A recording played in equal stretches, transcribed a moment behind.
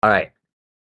All right.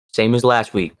 Same as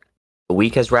last week. The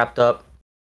week has wrapped up.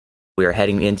 We are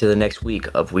heading into the next week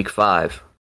of week 5,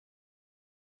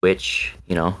 which,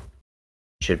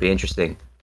 should be interesting.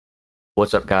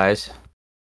 What's up, guys?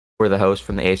 We're the hosts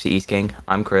from the AFC East Gang.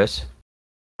 I'm Chris.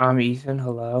 I'm Ethan.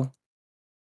 Hello.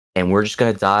 And we're just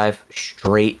going to dive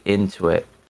straight into it.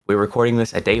 We're recording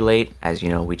this a day late. As you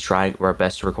know, we try our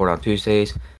best to record on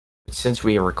Tuesdays. But since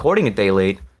we are recording a day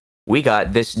late, we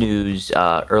got this news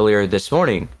earlier this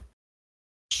morning.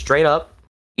 Straight up,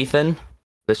 Ethan,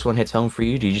 this one hits home for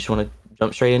you. Do you just want to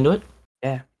jump straight into it?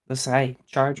 Yeah. Listen, hey,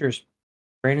 Chargers.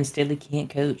 Brandon Staley can't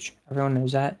coach. Everyone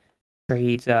knows that.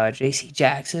 Trades J.C.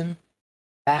 Jackson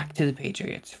back to the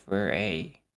Patriots for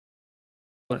a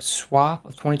swap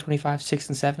of 2025 6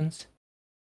 and 7s.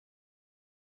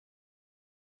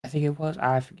 I think it was.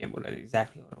 I forget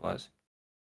exactly what it was.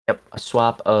 Yep, a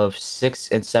swap of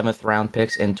 6th and 7th round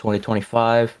picks in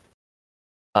 2025.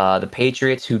 The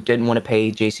Patriots, who didn't want to pay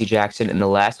J.C. Jackson in the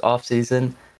last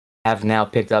offseason, have now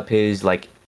picked up his, I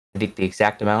think the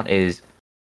exact amount is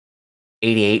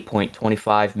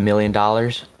 $88.25 million.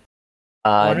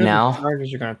 I know Now, the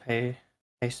Chargers are going to pay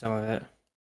some of it.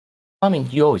 I mean,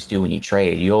 you always do when you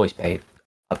trade. You always pay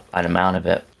an amount of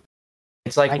it.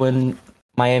 It's like when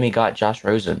Miami got Josh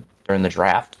Rosen during the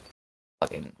draft.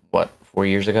 4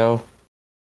 years ago?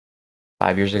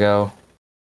 5 years ago?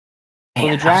 Well,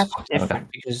 the draft's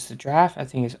different because the draft, I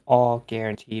think, is all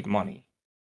guaranteed money.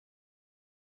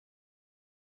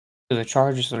 So the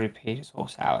Chargers already paid his whole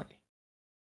salary.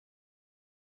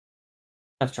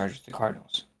 Not the Chargers, the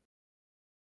Cardinals.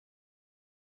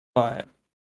 But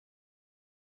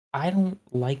I don't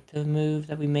like the move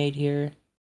that we made here.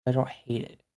 I don't hate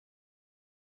it.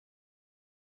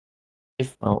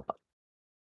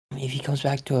 If he comes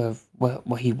back to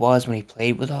what he was when he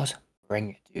played with us,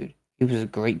 bring it, dude. He was a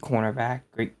great cornerback,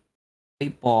 great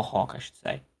ball hawk, I should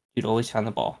say. Dude always found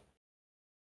the ball.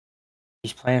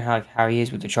 He's playing how he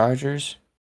is with the Chargers.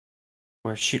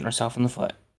 We're shooting ourselves in the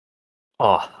foot.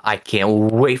 Oh, I can't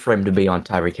wait for him to be on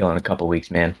Tyreek Hill in a couple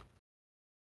weeks, man.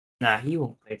 Nah, he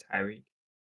won't play Tyreek.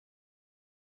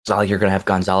 It's not like you're gonna have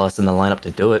Gonzalez in the lineup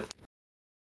to do it.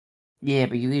 Yeah,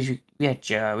 but we usually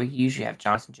have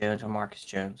Jonathan Jones or Marcus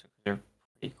Jones. They're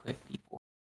pretty quick people.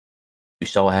 You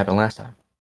saw what happened last time.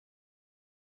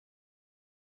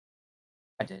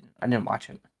 I didn't watch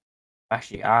it.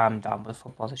 Actually, I'm done with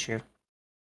football this year.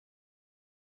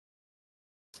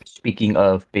 Speaking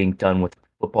of being done with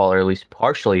football, or at least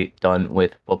partially done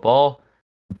with football,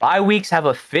 bye weeks have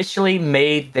officially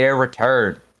made their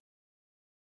return.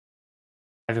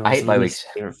 Everyone's I hate bye weeks.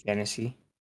 Favorite fantasy.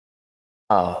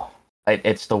 Oh,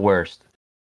 it's the worst.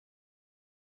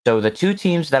 So the 2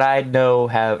 teams that I know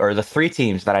have, or the 3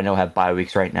 teams that I know have bye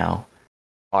weeks right now,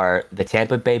 are the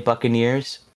Tampa Bay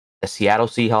Buccaneers, the Seattle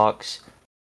Seahawks,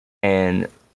 and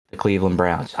the Cleveland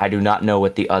Browns. I do not know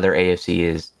what the other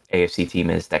AFC team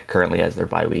is that currently has their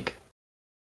bye week.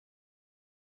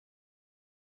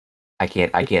 I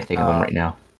can't think of them right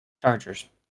now. Chargers.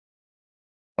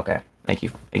 Okay, thank you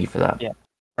for that. Yeah,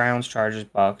 Browns, Chargers,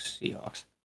 Bucks, Seahawks.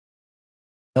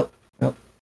 Nope.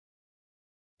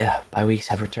 Yeah, bye weeks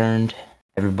have returned.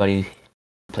 Everybody who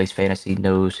plays fantasy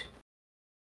knows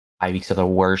bye weeks are the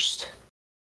worst.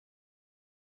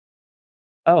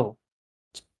 Oh,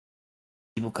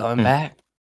 people coming back.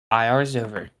 IR's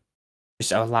over.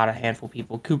 There's a handful of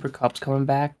people. Cooper Kupp's coming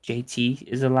back. JT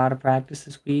is allowed to practice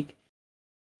this week.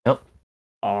 Yep.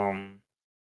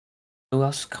 Who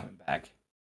else is coming back?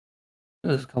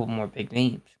 There's a couple more big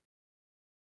names.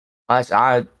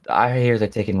 I hear they're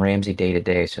taking Ramsey day to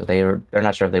day, so they're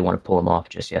not sure if they want to pull him off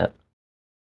just yet.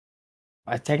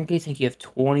 I technically think you have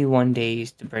 21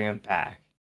 days to bring him back.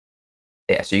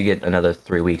 Yeah, so you get another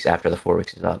 3 weeks after the 4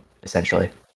 weeks is up, essentially.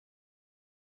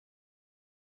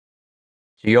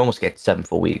 So you almost get 7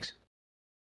 full weeks.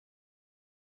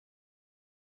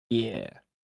 Yeah.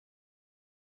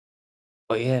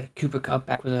 But yeah, Cooper Kupp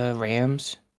back with the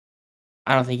Rams.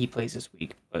 I don't think he plays this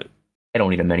week, but They don't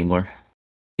need him anymore.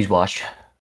 He's washed.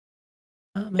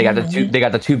 They got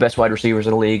the 2 best wide receivers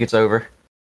in the league. It's over.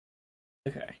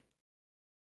 Okay.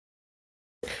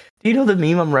 Do you know the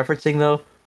meme I'm referencing though?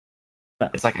 No.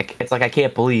 It's like I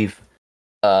can't believe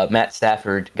Matt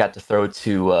Stafford got to throw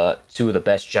to 2 of the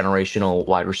best generational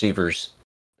wide receivers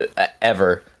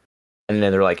ever, and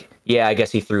then they're like, yeah, I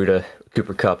guess he threw to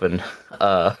Cooper Kupp and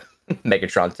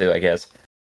Megatron too, I guess.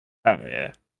 Oh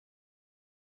yeah.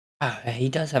 He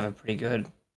does have a pretty good.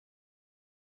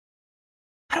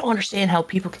 I don't understand how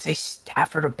people can say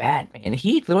Stafford are bad, man.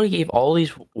 He literally gave all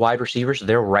these wide receivers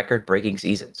their record-breaking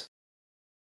seasons.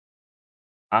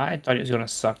 I thought he was going to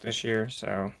suck this year,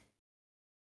 so.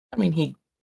 I mean, he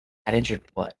got injured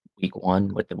week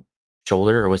 1 with the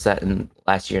shoulder, or was that in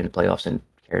last year in the playoffs and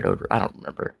carried over? I don't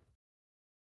remember.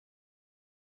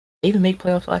 Did they even make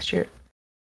playoffs last year?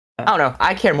 I don't know.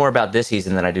 I care more about this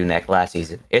season than I do last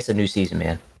season. It's a new season,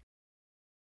 man.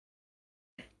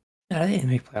 No, they didn't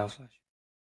make playoffs last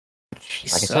year. He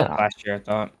Like I sucked said, last year, I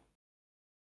thought.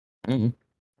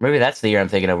 maybe that's the year I'm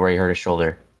thinking of where he hurt his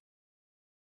shoulder.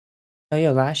 Oh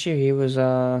yeah, last year he was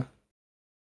Yeah,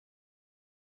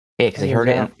 because he was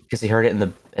out. he heard it in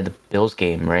the Bills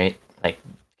game, right? Like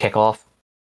kickoff,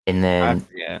 and I then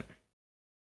forget.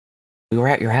 we were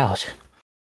at your house.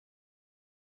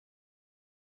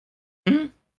 Hmm?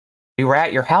 We were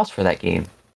at your house for that game.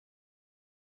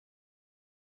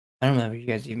 I don't remember you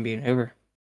guys even being over.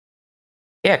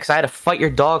 Yeah, because I had to fight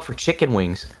your dog for chicken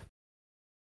wings.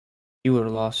 You would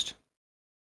have lost.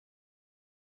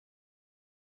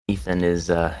 Ethan is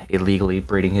illegally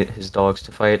breeding his dogs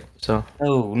to fight. So.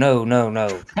 No, no, no,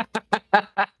 no.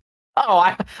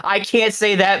 Oh, I can't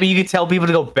say that, but you can tell people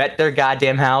to go bet their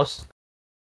goddamn house.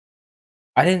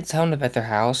 I didn't tell him to bet their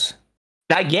house.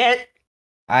 Not yet.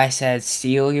 I said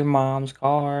steal your mom's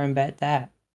car and bet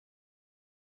that.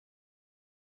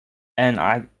 And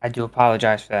I do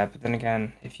apologize for that, but then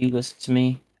again, if you listen to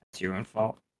me, that's your own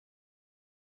fault.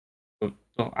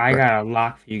 So I got a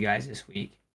lock for you guys this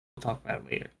week. We'll talk about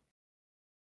it later.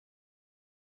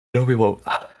 No, we won't.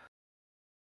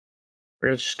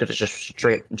 We're just gonna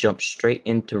jump straight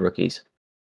into rookies.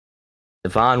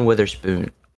 Devon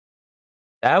Witherspoon.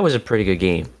 That was a pretty good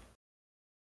game.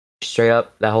 Straight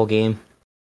up, that whole game.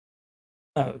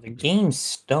 Oh, the game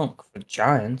stunk for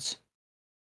Giants.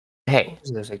 Hey, What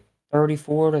was this, like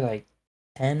 34 to like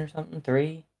 10 or something?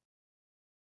 3?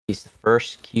 he's the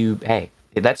first QB. Hey,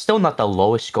 that's still not the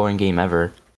lowest scoring game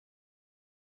ever.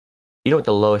 You know what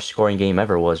the lowest scoring game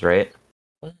ever was, right?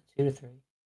 Was it 2 to 3?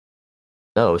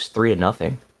 No, it was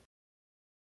 3-0.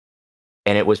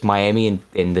 And it was Miami and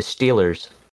the Steelers.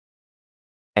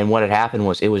 And what had happened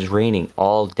was it was raining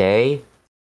all day.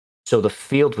 So the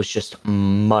field was just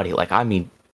muddy. Like, I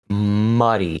mean,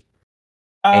 muddy.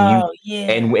 Oh,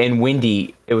 yeah. And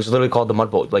windy. It was literally called the Mud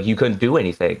Bowl. Like, you couldn't do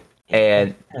anything.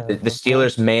 And the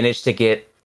Steelers managed to get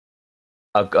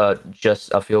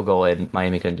just a field goal, and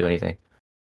Miami couldn't do anything.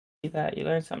 See that? You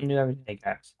learn something new every day,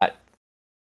 guys. That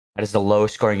is the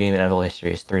lowest scoring game in NFL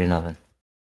history. It's 3-0.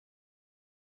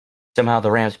 Somehow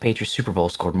the Rams Patriots Super Bowl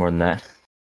scored more than that.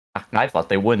 I thought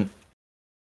they wouldn't.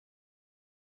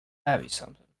 That'd be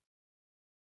something.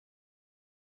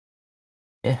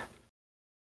 Yeah.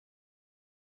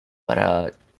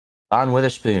 But Von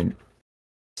Witherspoon,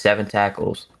 7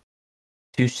 tackles,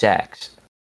 2 sacks,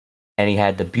 and he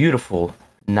had the beautiful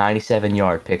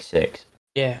 97-yard pick six.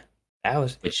 Yeah, that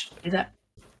was. That.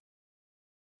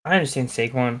 I understand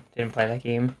Saquon didn't play that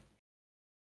game.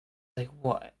 Like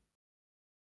what?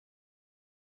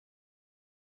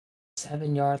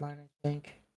 7-yard line, I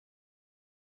think.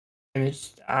 And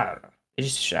I don't know.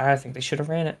 I think they should have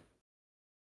ran it.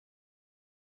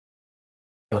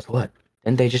 It was what?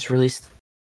 Didn't they just release?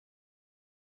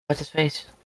 What's his face?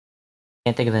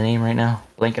 Can't think of the name right now.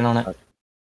 Blanking on it.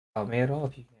 Oh, me at all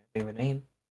if you can't think of a name.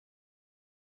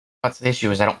 What's the issue?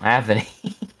 Is I don't have the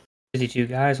name. 52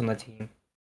 guys on the team.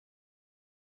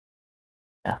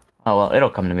 Yeah. Oh well, it'll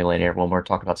come to me later when we're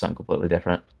talking about something completely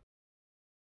different.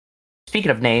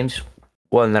 Speaking of names,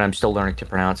 one that I'm still learning to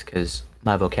pronounce because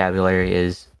my vocabulary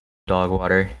is dog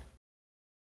water.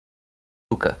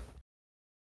 Puka.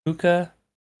 Puka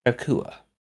Nakua.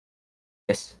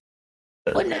 Yes.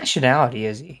 What nationality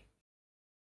is he?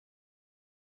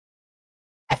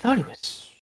 I thought he was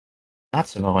not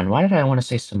Samoan. Why did I want to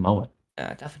say Samoan?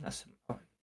 Definitely not Samoan.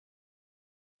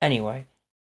 Anyway,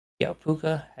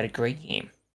 Puka had a great game.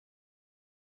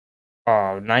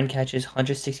 9 catches,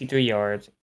 163 yards,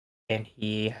 and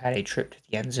he had a trip to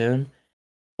the end zone.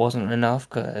 Wasn't enough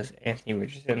because Anthony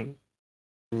Richardson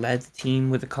led the team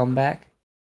with a comeback.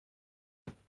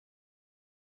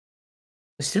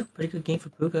 It's still a pretty good game for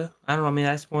Puka. I don't know. I mean,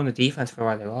 that's more on the defense for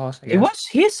why they lost, I guess.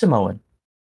 He is Samoan.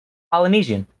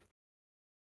 Polynesian.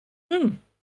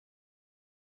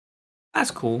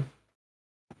 That's cool.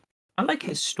 I like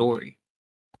his story.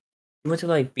 He went to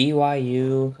like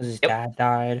BYU because his dad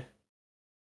died.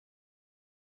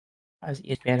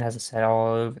 ESPN has a set all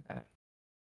over that.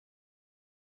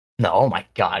 No, oh my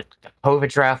god. The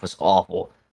COVID draft was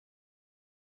awful.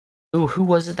 Ooh, who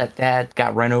was it that dad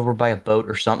got run over by a boat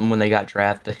or something when they got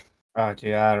drafted? Oh,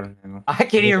 dude, I don't know. I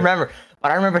can't even remember.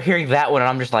 But I remember hearing that one and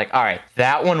I'm just like, alright,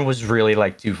 that one was really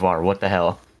like too far. What the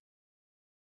hell?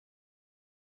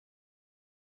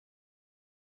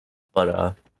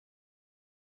 But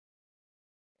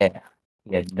yeah.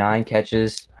 He had 9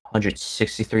 catches,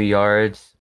 163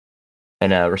 yards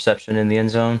and a reception in the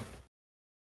end zone.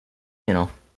 You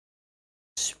know,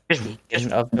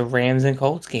 Speaking of the Rams and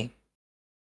Colts game,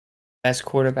 best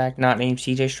quarterback not named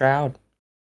C.J. Stroud,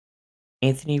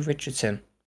 Anthony Richardson.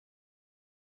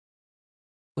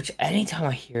 Which anytime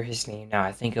I hear his name now,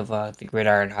 I think of the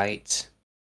Gridiron Heights.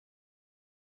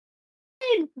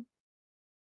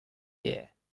 Yeah.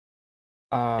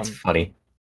 it's funny.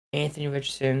 Anthony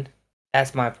Richardson,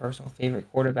 that's my personal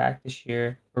favorite quarterback this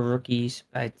year for rookies.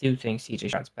 I do think CJ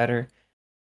Stroud's better.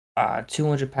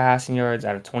 200 passing yards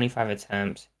out of 25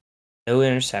 attempts, no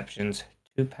interceptions,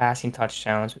 2 passing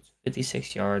touchdowns with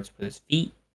 56 yards with his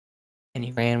feet, and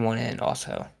he ran one in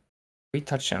also. 3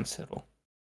 touchdowns total.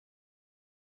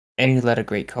 And he led a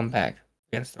great comeback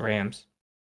against the Rams.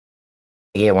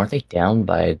 Yeah, weren't they down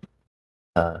by?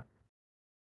 They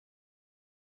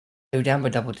were down by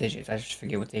double digits. I just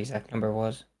forget what the exact number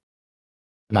was.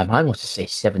 My mind wants to say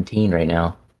 17 right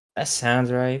now. That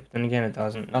sounds right, but then again, it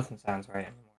doesn't. Nothing sounds right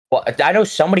anymore. Well, I know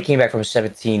somebody came back from a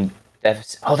 17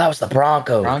 deficit. Oh, that was the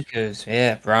Broncos. Broncos,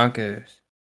 yeah, Broncos.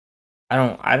 I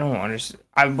don't understand.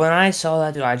 When I saw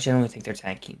that, dude, I genuinely think they're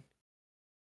tanking.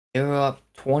 They were up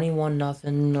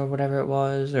 21-0 or whatever it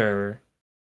was, or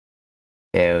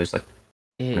Yeah, it was like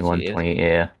 21-20.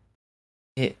 Yeah.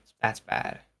 That's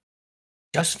bad.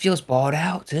 Justin Fields balled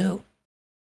out too.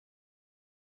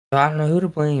 So I don't know who to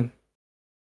blame.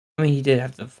 I mean, he did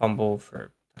have to fumble for a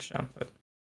touchdown, but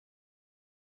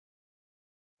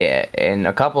Yeah, and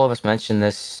a couple of us mentioned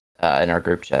this in our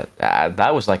group chat.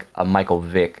 That was like a Michael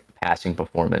Vick passing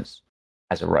performance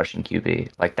as a rushing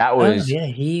QB. Like that was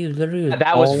he literally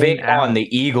was Vick on the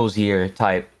Eagles year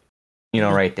type,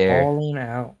 right there. Balling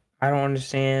out. I don't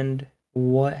understand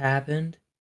what happened.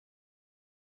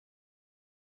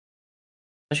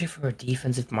 Especially for a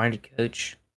defensive-minded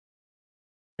coach.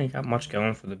 I ain't got much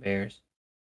going for the Bears.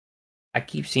 I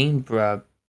keep seeing Bears.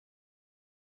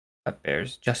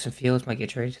 Justin Fields might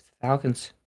get traded to the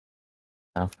Falcons.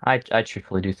 No, I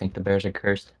truthfully do think the Bears are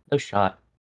cursed. No shot.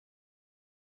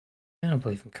 I don't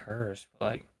believe in curse, but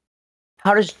like,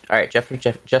 all right,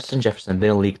 Justin Jefferson been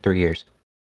in the league 3 years.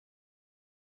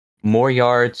 More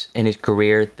yards in his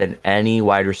career than any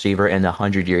wide receiver in the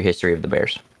 100-year history of the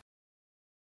Bears.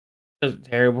 it's a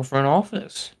terrible front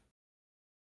office.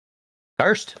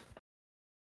 Cursed.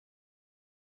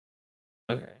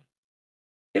 Okay.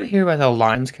 You ever hear about the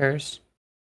Lions curse?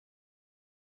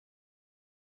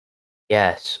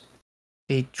 Yes.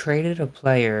 They traded a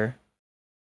player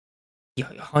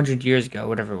 100 years ago,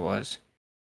 whatever it was.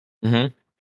 Mm-hmm.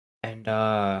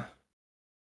 And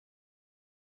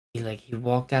he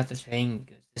walked out the thing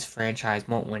because this franchise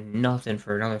won't win nothing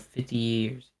for another 50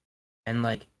 years. And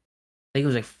I think it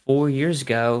was 4 years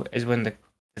ago is when the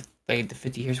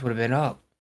 50 years would have been up.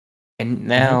 And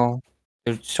now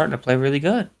they're starting to play really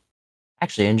good.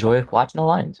 Actually enjoy watching the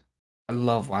Lions. I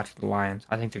love watching the Lions.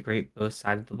 I think they're great both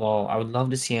sides of the ball. I would love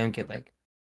to see them get do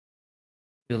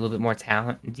a little bit more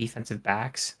talent in defensive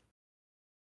backs.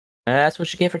 That's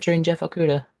what you get for trading Jeff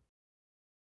Okudah.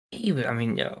 I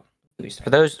mean, For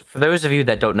those of you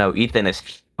that don't know, Ethan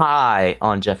is high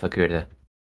on Jeff Okudah. At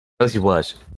least he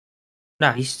was.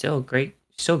 No, he's still great.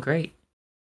 Still great.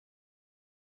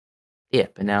 Yeah,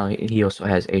 but now he also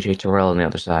has AJ Terrell on the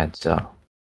other side, so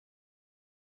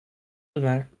Doesn't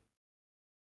matter.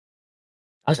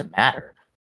 Doesn't matter.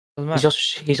 Doesn't matter.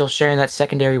 He's also sharing that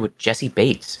secondary with Jesse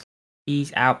Bates. He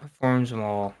outperforms them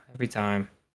all every time.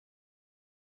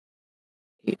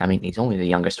 I mean, he's only the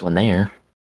youngest one there.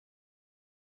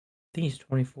 I think he's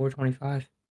 24, 25.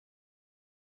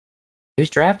 He was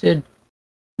drafted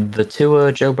the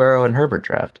Tua, Joe Burrow, and Herbert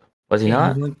draft. Was he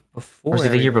not? He went before. Or was he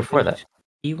the year before that?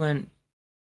 He went.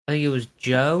 I think it was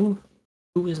Joe.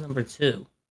 Who was number 2?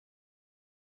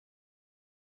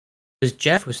 Because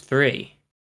Jeff was 3.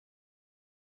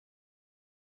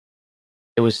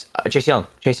 It was Chase Young.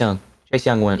 Chase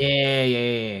Young went.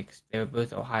 Yeah. Because they were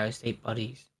both Ohio State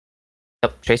buddies.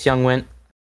 Yep, Chase Young went.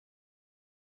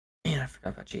 Man, I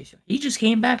forgot about Chase Young. He just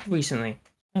came back recently.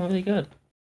 Really good.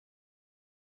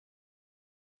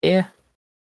 Yeah.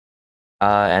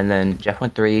 And then Jeff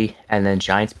went 3, and then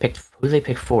Giants picked. Who did they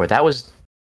pick 4? That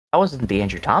wasn't the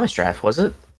Andrew Thomas draft, was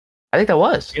it? I think that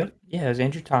was. Yep. Yeah, it was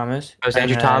Andrew Thomas. It was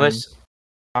Andrew Thomas.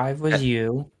 5 was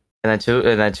you. And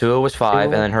then Tua was 5,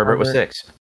 and then Herbert was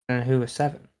 6. And who was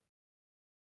 7?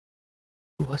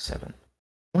 Who was 7?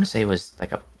 I want to say it was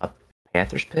like a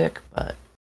Panthers pick, but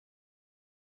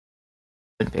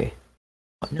could be.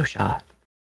 But no shot.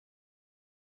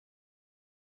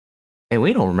 Hey,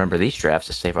 we don't remember these drafts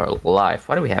to save our life.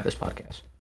 Why do we have this podcast?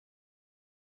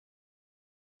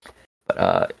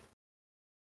 But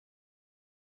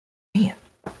man,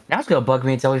 Now it's gonna bug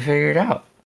me until we figure it out.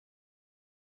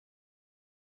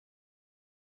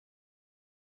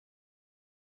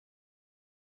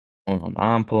 Hold on,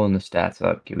 I'm pulling the stats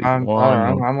up. Give me one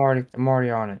moment. I'm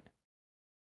already on it.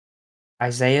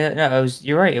 Isaiah, no,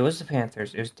 you're right. It was the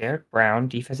Panthers. It was Derek Brown,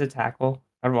 defensive tackle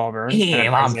out of Auburn, and then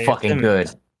Damn, I'm Isaiah fucking good.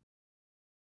 Simmons.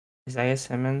 Isaiah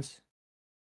Simmons.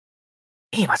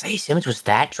 Damn, Isaiah Simmons was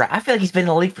that I feel like he's been in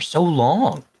the league for so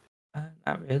long.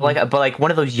 Not really. But like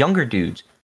one of those younger dudes.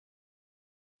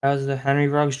 That was the Henry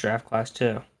Ruggs draft class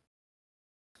too.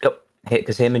 Yep,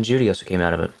 because him and Judy also came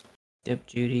out of it. Dip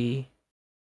Judy.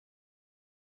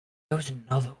 There was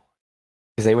another one.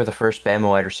 Because they were the first Bama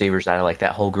wide receivers out of like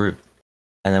that whole group,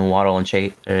 and then Waddle and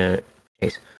Chase,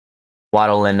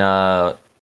 Waddle and man,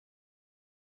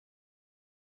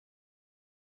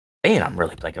 I'm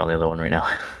really blanking on the other one right now.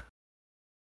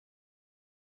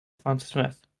 Devonta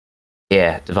Smith.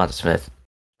 Yeah, Devonta Smith.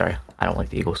 Sorry, I don't like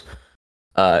the Eagles.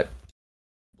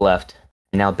 Left,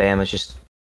 and now Bama's just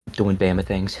doing Bama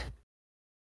things.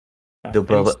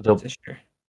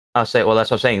 I'll say, well,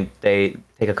 that's what I'm saying. They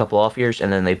take a couple off years,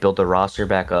 and then they build the roster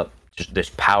back up, just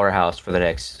this powerhouse for the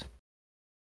next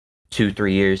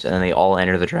 2-3 years, and then they all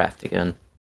enter the draft again.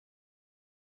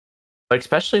 But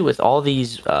especially with all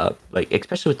these,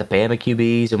 especially with the Bama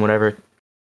QBs and whatever,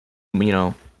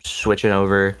 switching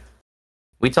over.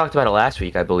 We talked about it last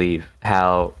week, I believe,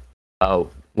 how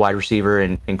wide receiver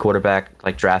and quarterback,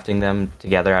 like drafting them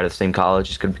together out of the same college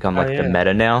is going to become the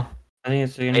meta now. I think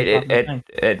it's going to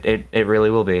be it really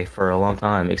will be for a long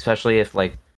time, especially if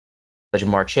like the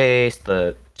Jamar Chase,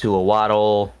 the Tua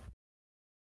Waddle,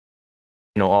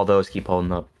 all those keep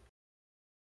holding up.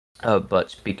 But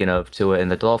speaking of Tua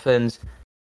and the Dolphins,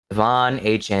 Devon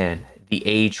Achane, the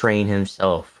A Train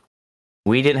himself.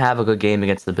 We didn't have a good game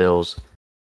against the Bills.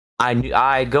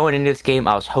 Going into this game,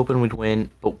 I was hoping we'd win,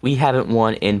 but we haven't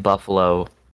won in Buffalo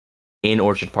in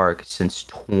Orchard Park since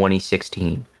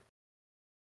 2016.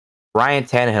 Ryan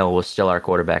Tannehill was still our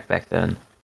quarterback back then.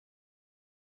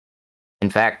 In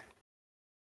fact,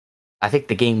 I think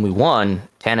the game we won,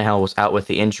 Tannehill was out with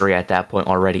the injury at that point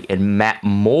already, and Matt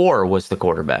Moore was the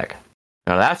quarterback.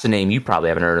 Now, that's a name you probably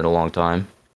haven't heard in a long time.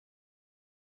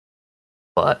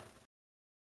 But,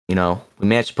 we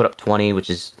managed to put up 20, which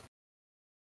is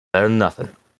better than nothing.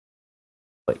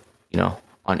 But,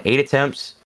 on 8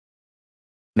 attempts,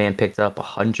 man picked up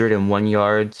 101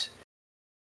 yards.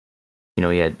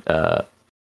 He had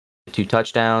 2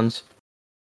 touchdowns.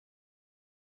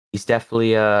 He's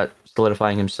definitely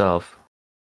solidifying himself.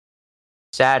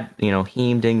 Sad,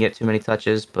 Heem didn't get too many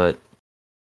touches, but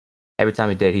every time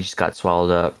he did, he just got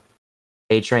swallowed up.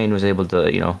 A-Train was able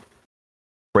to,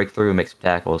 break through and make some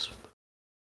tackles.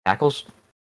 Tackles?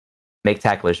 Make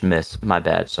tacklers miss. My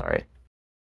bad, sorry.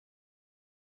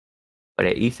 But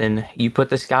hey, Ethan, you put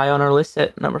this guy on our list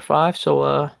at number 5,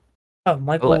 so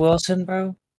Michael Wilson,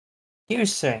 bro.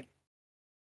 Here's the thing.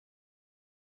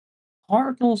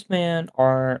 Cardinals, man,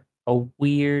 are a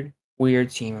weird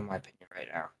team in my opinion right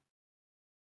now.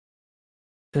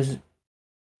 Because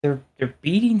they're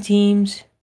beating teams,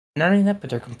 not only that, but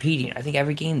they're competing. I think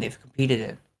every game they've competed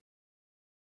in.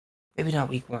 Maybe not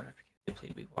week 1. They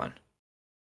played week 1.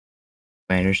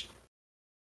 Commanders.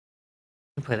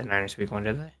 They played the Niners week 1,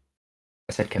 did they?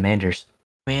 I said Commanders.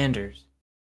 Commanders.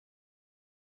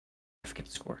 I forget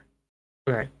the score.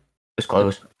 Okay. It was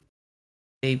close.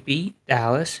 They beat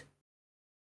Dallas.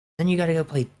 Then you gotta go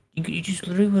play. You just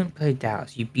literally went and played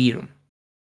Dallas. You beat them.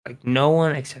 Like, no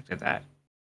one expected that.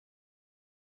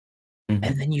 Mm-hmm.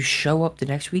 And then you show up the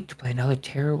next week to play another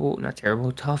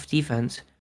tough defense.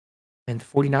 And the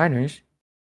 49ers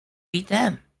beat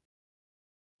them.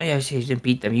 I say you didn't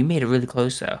beat them. You made it really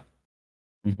close, though.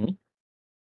 Mm-hmm.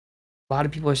 A lot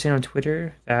of people are saying on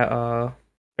Twitter that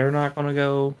they're not going to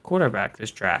go quarterback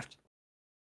this draft.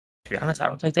 To be honest, I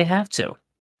don't think they have to.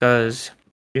 Because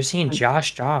you're seeing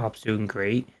Josh Jacobs doing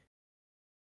great.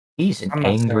 He's an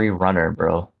angry runner,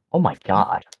 bro. Oh my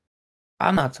god.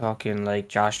 I'm not talking like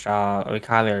Josh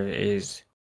Kyler is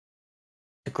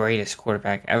the greatest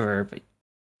quarterback ever, but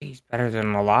he's better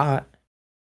than a lot.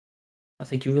 I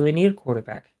think you really need a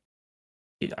quarterback.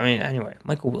 I mean, anyway,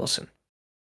 Michael Wilson.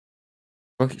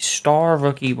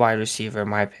 Rookie wide receiver, in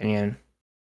my opinion.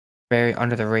 Very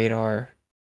under the radar.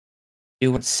 He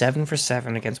went 7 for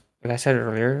 7 against, like I said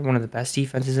earlier, one of the best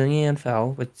defenses in the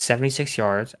NFL with 76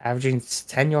 yards, averaging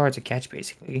 10 yards a catch,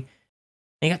 basically. And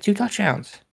he got 2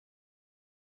 touchdowns.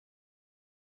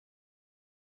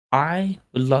 I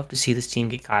would love to see this team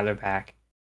get Kyler back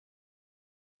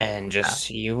and just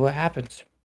see what happens.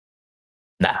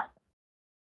 Nah.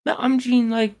 No, I'm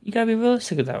mean, like, you gotta be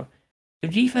realistic, though.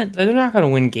 Their defense, they're not going to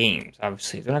win games,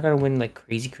 obviously. They're not going to win, like,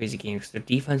 crazy, crazy games. Their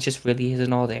defense just really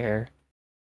isn't all there.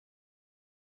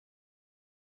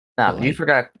 Nah, But, but you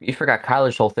like, forgot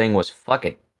Kyler's whole thing was fuck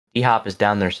it. D-Hop is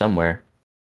down there somewhere.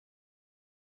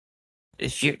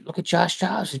 if you look at Josh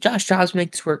Jobs, if Josh Jobs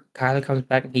make this work, Kyler comes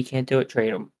back and he can't do it,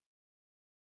 trade him.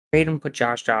 Trade him, put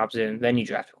Josh Jobs in, then you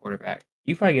draft a quarterback.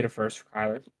 You probably get a first for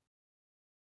Kyler.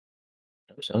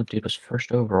 So dude was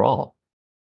first overall.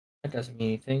 That doesn't mean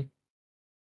anything.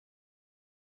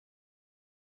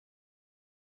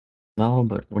 No,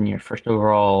 but when you're first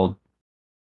overall,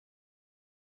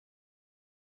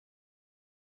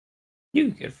 You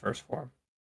could get a first for him.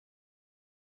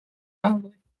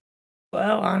 Probably.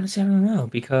 Well, honestly, I don't know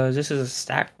because this is a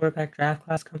stacked quarterback draft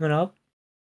class coming up.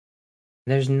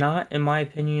 There's not, in my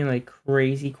opinion, like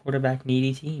crazy quarterback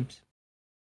needy teams.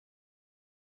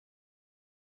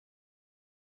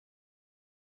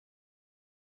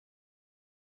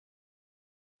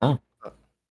 oh, for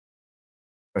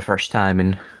the first time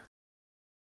in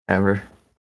ever.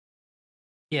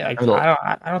 Yeah, like Remember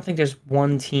I don't think there's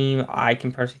one team I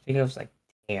can personally think of. It's like,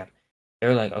 damn,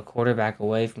 they're like a quarterback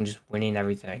away from just winning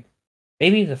everything.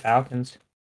 Maybe the Falcons.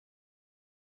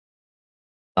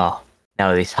 oh,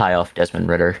 now he's high off Desmond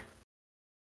Ritter.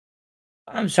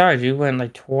 I'm sorry, dude went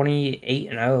like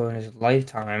 28-0 in his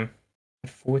lifetime.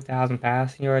 4,000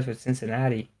 passing yards with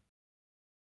Cincinnati.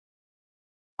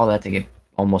 All that to get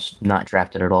almost not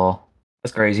drafted at all.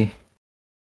 That's crazy.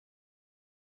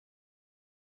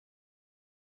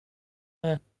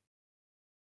 Eh,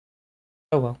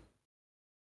 oh well.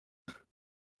 Oh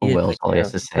He did well, play is all he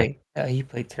has terrible. to say. He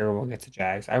played terrible against the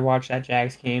Jags. I watched that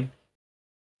Jags game.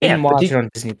 Yeah, Didn't but watch it on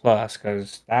Disney Plus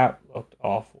because that looked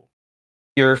awful.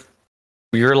 you're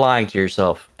you're lying to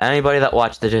yourself. Anybody that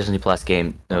watched the Disney Plus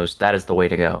game knows that is the way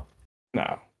to go.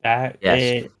 No, that Yes,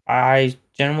 it. I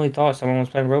genuinely thought someone was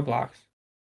playing Roblox.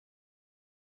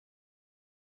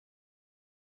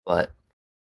 but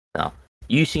no.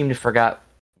 You seem to forgot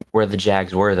where the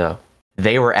Jags were though.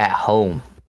 They were at home.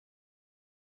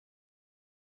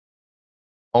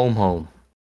 Home.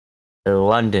 In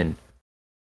London.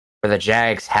 Where the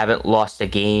Jags haven't lost a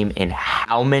game in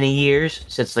how many years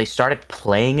since they started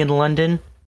playing in London?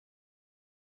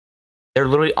 They're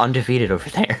literally undefeated over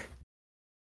there.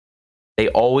 They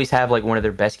always have like one of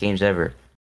their best games ever.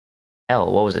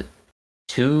 Hell, what was it?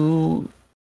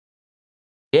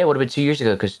 Yeah, it would have been 2 years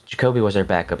ago because Jacoby was our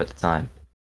backup at the time.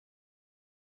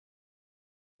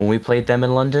 When we played them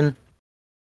in London,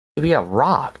 we got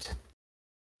rocked.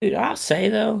 Dude, I'll say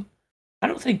though, I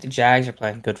don't think the Jags are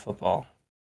playing good football.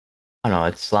 I don't know,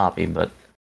 it's sloppy, but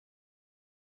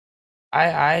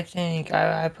I think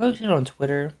I posted on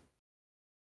Twitter,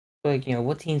 like,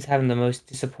 what team's having the most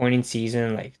disappointing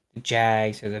season, like the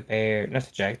Jags or the Bears, not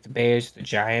the Jags, the Bears, the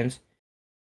Giants.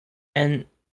 And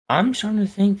I'm starting to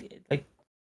think like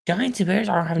Giants and Bears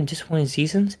aren't having disappointing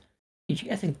seasons. Did you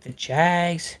guys think the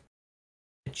Jags,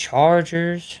 the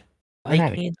Chargers,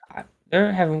 Vikings,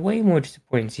 they're having way more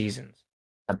disappointing seasons.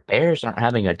 the Bears aren't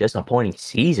having a disappointing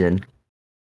season.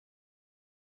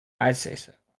 I'd say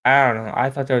so. I don't know. I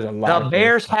thought there was a lot The of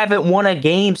Bears games. haven't won a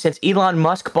game since Elon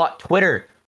Musk bought Twitter.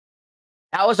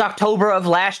 That was October of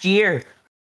last year.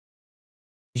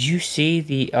 Did you see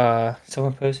the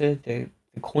someone posted the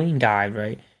Queen died,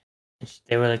 right?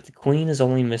 They were like the Queen has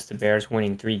only missed the Bears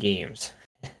winning 3 games.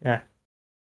 Yeah.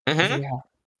 I was like, Mm-hmm.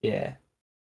 yeah.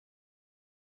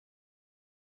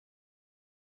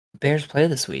 Bears play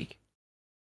this week.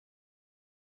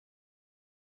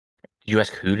 Did you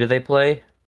ask who do they play?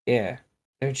 Yeah.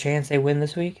 There's a chance they win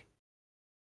this week?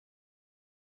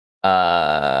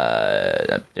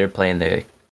 They're playing the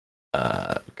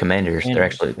Commanders. Commanders, yeah,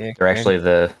 They're actually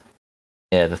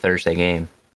the Thursday game.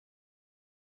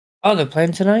 Oh, they're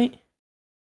playing tonight?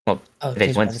 Well, Oh,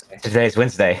 today's Wednesday. Today's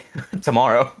Wednesday.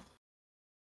 Tomorrow.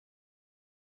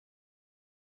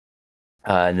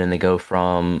 And then they go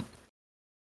from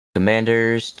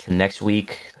Commanders to next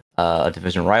week, a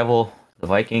division rival, the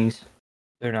Vikings.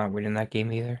 They're not winning that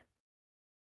game either.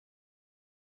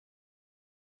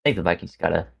 I think the Vikings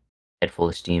got a head full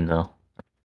of steam though.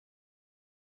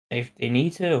 They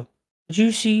need to. Did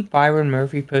you see Byron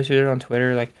Murphy posted it on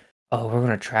Twitter? Like, oh, we're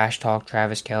gonna trash talk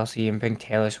Travis Kelce and bring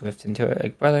Taylor Swift into it.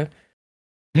 Like, brother,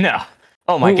 No.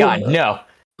 Oh my God, no.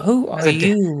 who are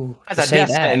you That's to a say death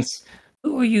that? sentence.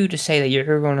 Who are you to say that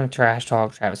you're gonna trash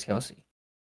talk Travis Kelce?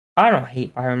 I don't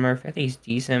hate Byron Murphy. I think he's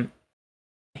decent.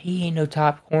 He ain't no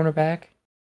top cornerback.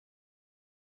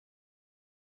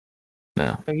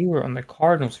 No. So you were on the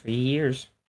Cardinals for years.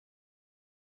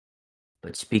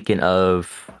 But speaking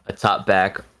of a top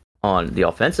back on the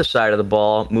offensive side of the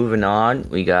ball, moving on,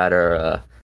 we got our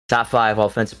top 5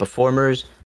 offensive performers,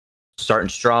 starting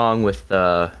strong with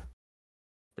the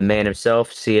man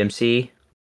himself, CMC.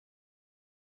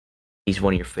 He's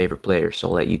one of your favorite players, so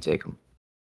I'll let you take him.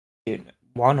 Dude,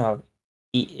 one of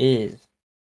he is.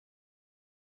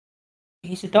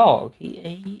 He's a dog.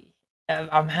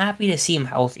 I'm happy to see him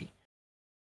healthy.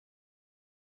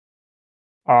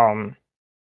 Dude,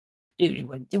 he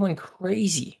went doing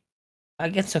crazy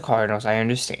against the Cardinals. I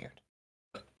understand.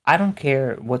 I don't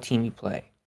care what team you play.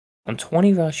 On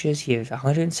 20 rushes, he has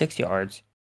 106 yards.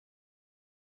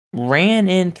 Ran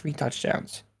in 3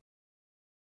 touchdowns.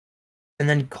 And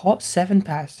then caught 7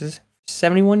 passes,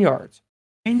 71 yards.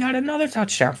 And got another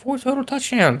touchdown. 4 total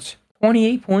touchdowns.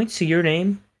 28 points to your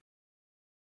name.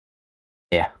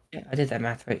 Yeah. Yeah, I did that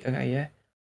math right. Okay, yeah.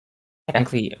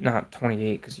 Technically, not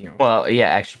 28 because, Well, yeah,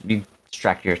 actually, you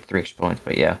subtract your 3 extra points,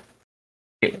 but yeah.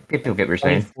 People get what you're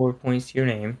saying. 24 points to your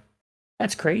name.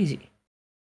 That's crazy.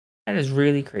 That is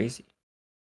really crazy.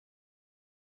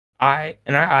 I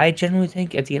genuinely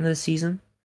think at the end of the season,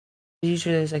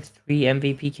 usually there's like 3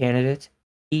 MVP candidates.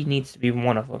 He needs to be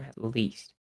one of them at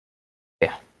least.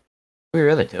 Yeah. Who are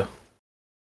your other 2?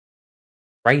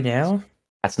 Right now?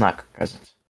 That's not Kirk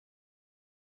Cousins.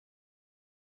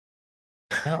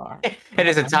 No. And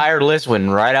his entire list went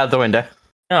right out the window.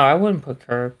 No, I wouldn't put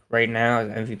Kirk right now as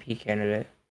an MVP candidate.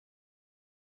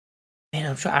 Man,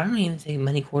 I'm sure I don't even think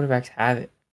many quarterbacks have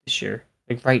it this year.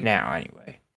 Like right now,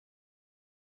 anyway.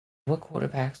 What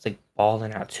quarterbacks like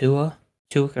balling out? Tua?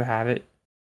 Tua could have it.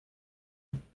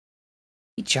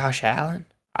 Josh Allen?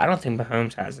 I don't think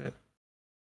Mahomes has it.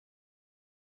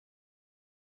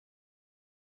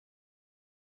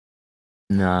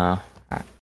 No.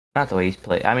 Not the way he's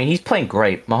played. I mean, he's playing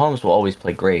great. Mahomes will always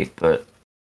play great, but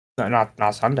No,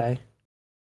 not Sunday.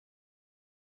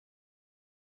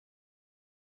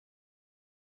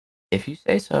 if you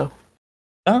say so.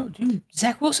 Oh, dude,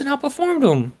 Zach Wilson outperformed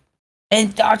him.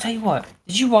 And I'll tell you what,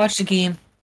 did you watch the game?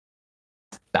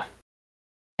 No.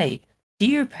 Hey,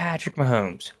 dear Patrick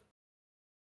Mahomes,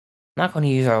 I'm not going to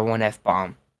use our one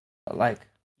F-bomb, but like,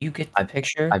 you get the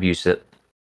picture I've used it.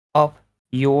 up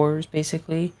yours,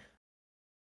 basically.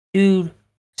 Dude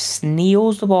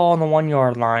sneals the ball on the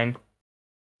 1-yard line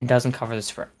and doesn't cover the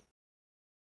spread.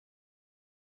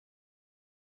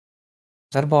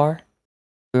 Was at a bar.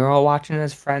 We were all watching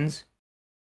as friends,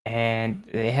 and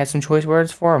they had some choice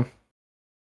words for him.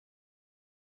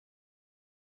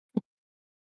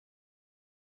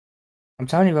 I'm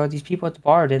telling you, bro, these people at the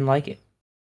bar didn't like it.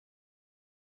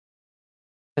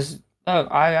 Cause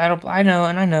I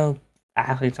know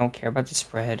athletes don't care about the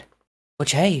spread,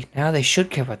 which hey, now they should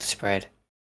care about the spread,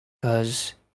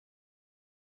 because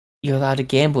you're allowed to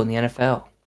gamble in the NFL.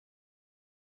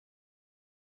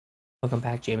 Welcome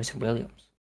back, Jameson Williams.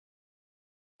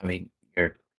 I mean,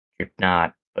 you're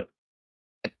not, but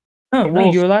No, the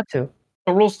rules, you're allowed to.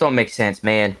 the rules don't make sense,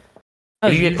 man. No,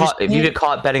 If you just get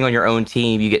caught betting on your own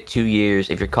team, you get 2 years.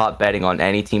 If you're caught betting on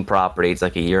any team property, it's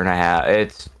like a year and a half.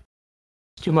 It's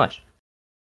too much.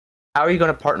 How are you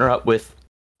going to partner up with,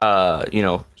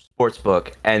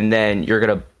 sportsbook, and then you're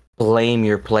going to blame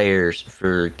your players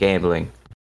for gambling?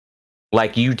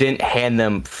 Like you didn't hand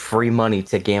them free money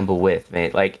to gamble with,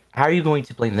 man. Like, how are you going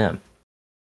to blame them?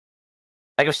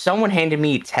 Like, if someone handed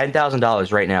me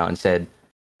 $10,000 right now and said,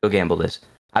 "Go gamble this,"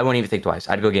 I wouldn't even think twice.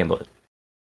 I'd go gamble it.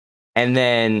 And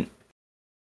then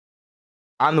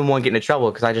I'm the one getting in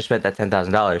trouble because I just spent that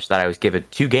 $10,000 that I was given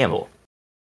to gamble.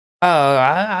 Oh,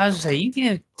 I was gonna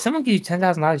say, someone give you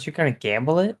 $10,000, you're gonna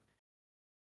gamble it.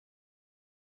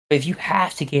 But if you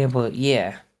have to gamble it,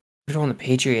 yeah, put it on the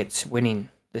Patriots winning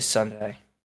this Sunday.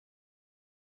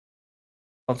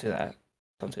 Don't do that.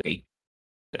 Don't do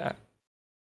that.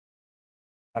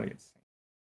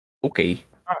 Okay.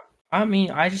 I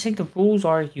mean, I just think the rules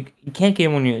are you can't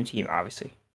gamble on your own team,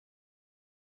 obviously,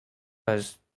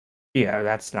 because yeah,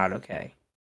 that's not okay.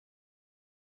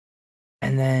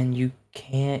 And then you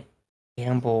can't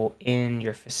gamble in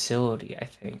your facility, I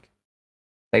think.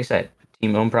 Like I said,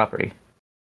 team-owned property.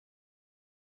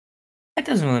 That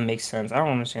doesn't really make sense. I don't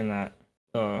understand that.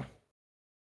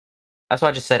 That's why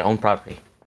I just said own property.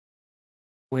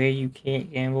 Where you can't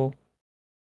gamble.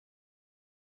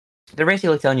 They're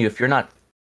basically telling you if you're not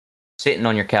sitting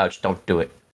on your couch, don't do it.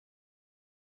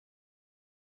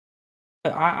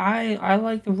 But I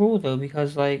like the rule though,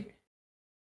 because like,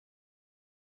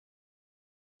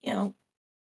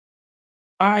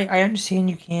 I understand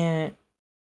you can't.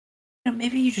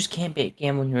 Maybe you just can't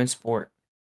gamble in your own sport.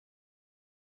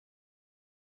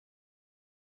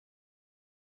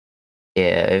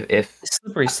 Yeah, if The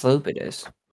slippery slope it is.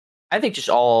 I think just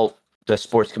all the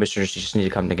sports commissioners just need to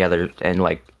come together and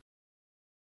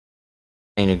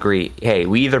and agree, hey,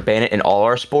 we either ban it in all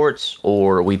our sports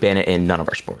or we ban it in none of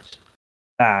our sports.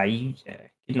 You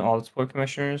getting all the sport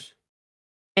commissioners?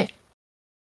 Yeah.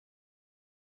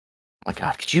 Oh my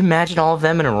God, could you imagine all of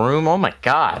them in a room? Oh my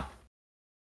God.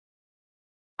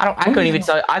 I couldn't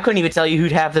even tell you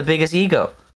who'd have the biggest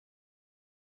ego.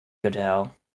 Good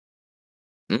hell.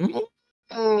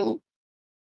 Mm-hmm.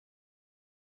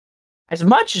 As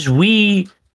much as we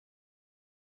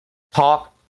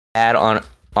talk bad on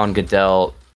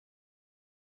Goodell,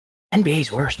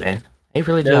 NBA's worse, man. They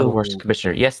really do have a worse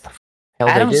commissioner. Yes, the hell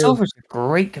Adam they do. Silver's a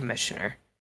great commissioner.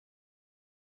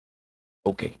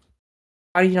 Okay.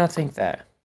 Why do you not think that?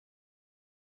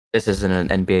 This isn't an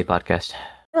NBA podcast.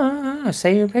 No,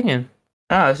 say your opinion.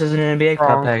 No, this isn't an NBA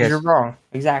podcast. You're wrong.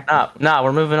 Exactly. No,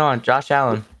 we're moving on. Josh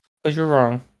Allen. Because you're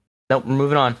wrong. Nope, we're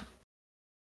moving on.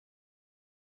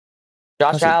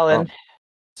 Josh Allen.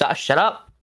 Shut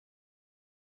up.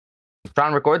 I'm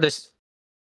trying to record this.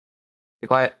 Be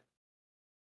quiet.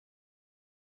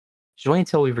 Just wait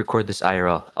until we record this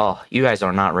IRL. Oh, you guys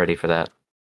are not ready for that.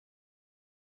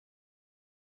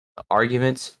 The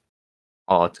arguments.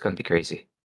 Oh, it's gonna be crazy.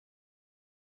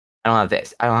 I don't have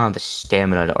this. I don't have the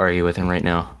stamina to argue with him right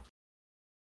now.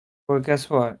 Well, guess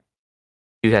what?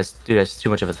 Dude has too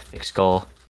much of a thick skull.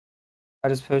 I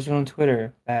just posted on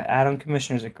Twitter that Adam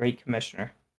Commissioner is a great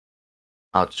commissioner.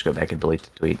 I'll just go back and delete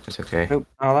the tweet. It's okay. Nope,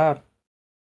 not allowed.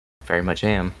 Very much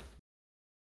am.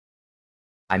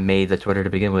 I made the Twitter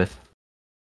to begin with.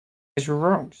 Because you're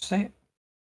wrong. Just say it.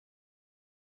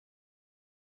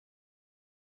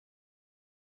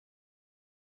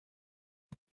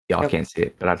 Y'all can't see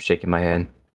it, but I'm shaking my head.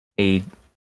 He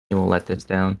won't let this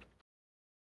down.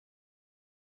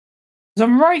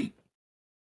 I'm right.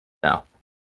 No.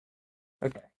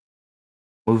 Okay.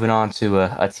 Moving on to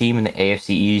a team in the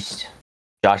AFC East.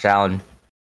 Josh Allen,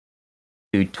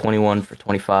 dude, 21 for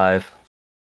 25,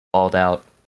 balled out.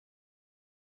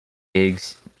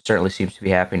 Diggs certainly seems to be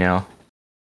happy now.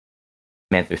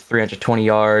 Man threw 320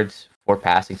 yards, 4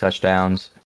 passing touchdowns.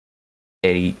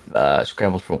 80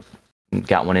 scrambles for,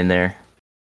 got one in there.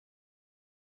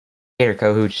 Gator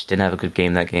Kohu just didn't have a good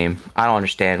game that game. I don't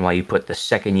understand why you put the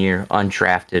second-year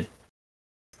undrafted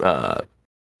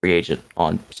free agent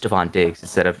on Stephon Diggs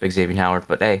instead of Xavier Howard,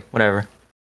 but hey, whatever.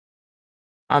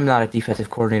 I'm not a defensive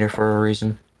coordinator for a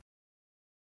reason.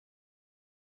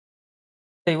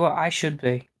 Tell you what, I should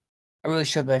be. I really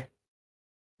should be.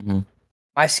 Mm-hmm.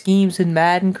 My schemes in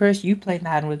Madden, Chris. You played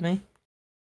Madden with me.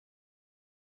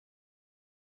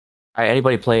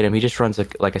 Anybody played him? He just runs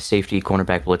like a safety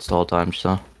cornerback blitz the whole time.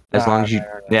 So as long as you,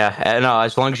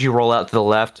 as long as you roll out to the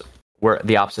left, where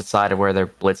the opposite side of where they're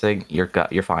blitzing, you're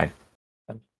fine.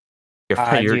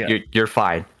 You're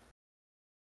fine.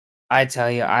 I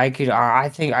tell you, I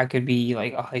think I could be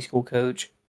like a high school coach.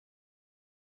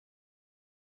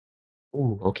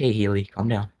 Ooh, okay, Healy, calm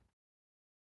down.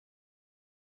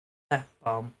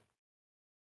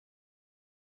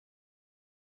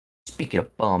 Speaking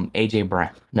of AJ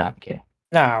Brown. No, I'm kidding.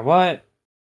 Nah, what?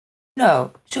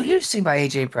 No. So here's the thing about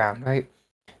AJ Brown, right?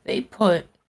 They put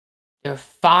their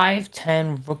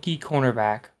 5'10" rookie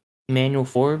cornerback, Emmanuel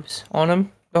Forbes, on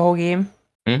him the whole game.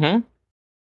 Mm-hmm.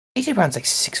 AJ Brown's like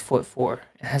 6'4"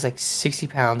 and has like 60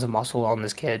 pounds of muscle on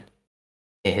this kid.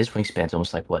 Yeah, his wingspan's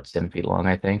almost like 7 feet long,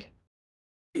 I think.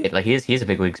 He's a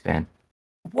big wingspan.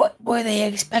 What were they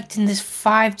expecting this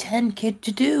 5'10" kid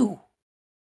to do?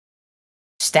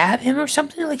 Stab him or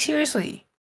something? Like, seriously?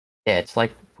 Yeah, it's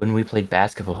like when we played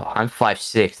basketball. I'm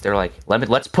 5'6". They're like,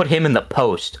 let's put him in the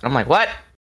post. I'm like, what?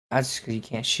 That's just because you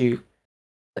can't shoot.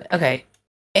 But, okay,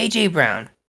 AJ Brown.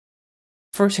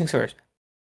 First things first.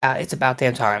 It's about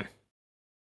damn time.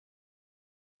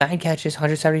 9 catches,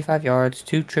 175 yards,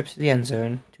 2 trips to the end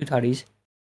zone, 2 tutties.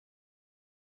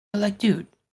 But like, dude,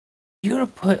 you're gonna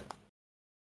put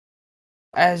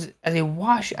as a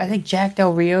wash. I think Jack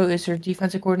Del Rio is their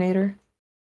defensive coordinator.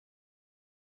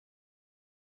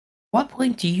 What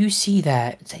point do you see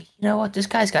that and say, you know what, this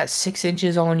guy's got 6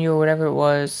 inches on you or whatever it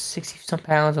was, 60 some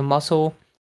pounds of muscle?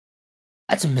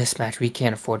 That's a mismatch we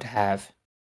can't afford to have.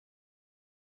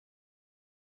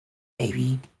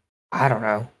 Maybe. I don't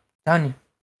know. I'm telling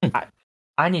you,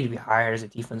 I need to be hired as a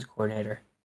defense coordinator.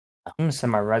 I'm gonna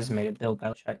send my resume to Bill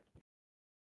Belichick.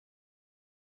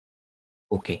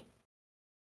 Okay.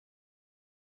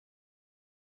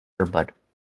 Sure, bud.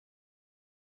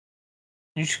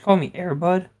 You should call me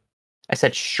Airbud. I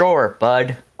said, sure,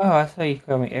 bud. Oh, I thought you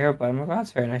called me Airbud. I'm like, oh,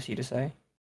 that's very nice of you to say.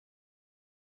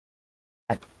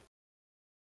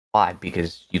 Why?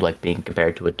 Because you like being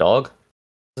compared to a dog?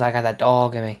 Because I got that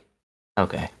dog in me.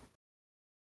 Okay.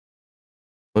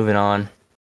 Moving on.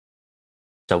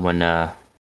 So when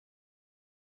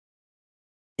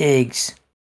Diggs.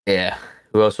 Yeah.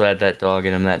 Who else had that dog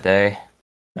in him that day?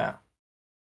 No.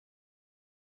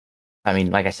 I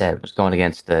mean, like I said, it was going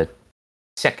against the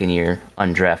second-year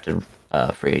undrafted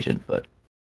free agent, but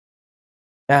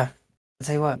Yeah. I'll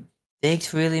tell you what.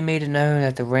 Diggs really made it known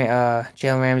that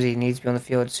Jalen Ramsey needs to be on the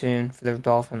field soon for the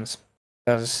Dolphins.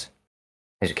 Because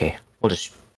it's okay. We'll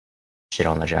just shit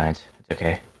on the Giants. It's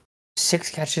okay. 6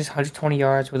 catches, 120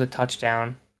 yards with a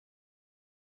touchdown.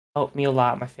 Helped me a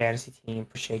lot, my fantasy team.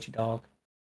 Appreciate you, dog.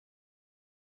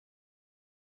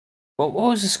 What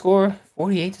was the score?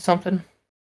 48 to something?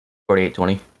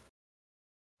 48-20.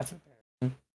 That's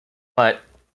embarrassing. But,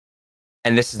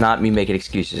 and this is not me making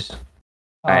excuses.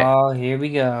 Oh, here we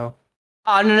go.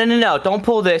 Oh, no. Don't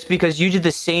pull this because you did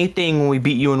the same thing when we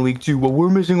beat you in week 2. Well, we're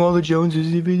missing all the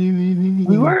Joneses.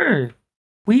 We were.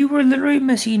 We were literally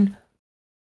missing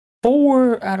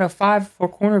 4 out of 5 for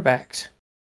cornerbacks.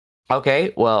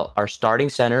 Okay, well, our starting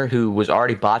center, who was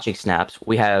already botching snaps,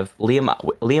 we have Liam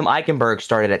Eichenberg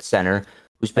started at center,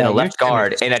 who's been a left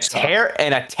guard and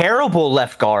a terrible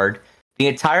left guard the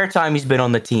entire time he's been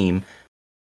on the team.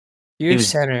 Your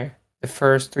center, the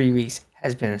first 3 weeks,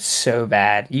 has been so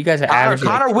bad. You guys are averaging.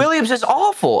 Connor Williams is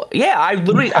awful. Yeah, I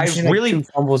really 2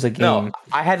 fumbles a game. No,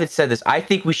 I haven't said this. I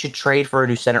think we should trade for a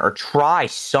new center or try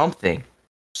something.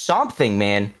 Something,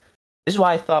 man. This is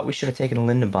why I thought we should have taken a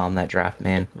Lindenbaum that draft,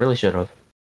 man. Really should have.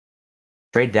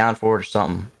 Trade down for it or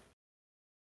something.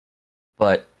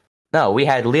 But no, we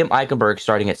had Liam Eichenberg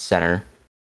starting at center,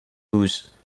 who's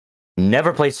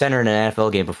never played center in an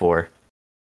NFL game before.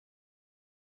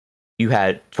 You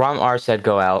had Tron Arstead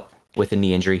go out with a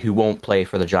knee injury, who won't play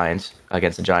for the Giants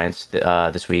against the Giants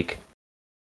this week.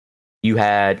 You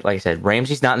had, like I said,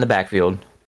 Ramsey's not in the backfield.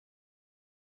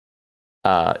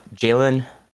 Jalen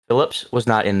Phillips was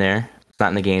not in there. He's not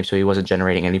in the game, so he wasn't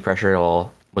generating any pressure at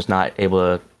all. Was not able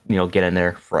to, get in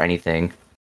there for anything.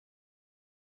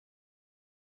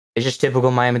 It's just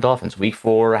typical Miami Dolphins. Week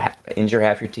 4, injure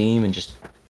half your team and just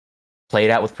play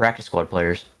it out with practice squad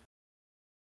players.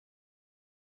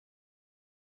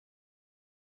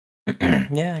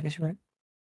 Yeah, I guess you're right.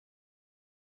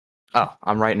 Oh,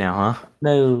 I'm right now, huh?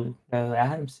 No.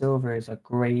 Adam Silver is a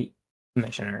great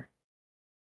commissioner.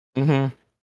 Mm-hmm.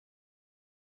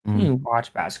 You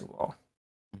watch basketball.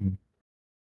 Mm-hmm.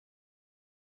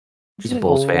 He's a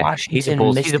Bulls fan. He's a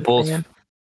Bulls fan.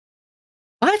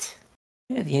 What?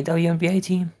 Yeah, the WNBA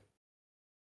team.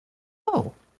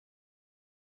 Oh.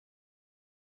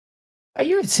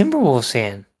 You're a Timberwolves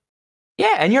fan.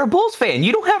 Yeah, and you're a Bulls fan.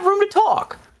 You don't have room to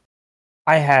talk.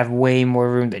 I have way more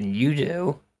room than you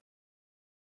do.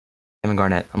 Kevin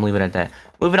Garnett. I'm leaving it at that.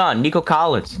 Moving on. Nico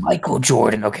Collins. Michael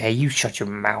Jordan. Okay, you shut your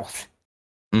mouth.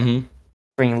 Mm-hmm.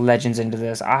 Bring legends into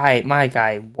this. My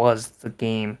guy was the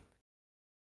game.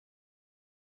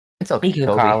 It's okay.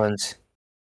 Nico Collins.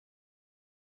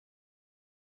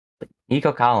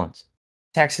 Nico Collins.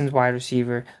 Texans wide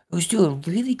receiver, who's doing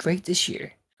really great this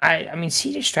year. I mean,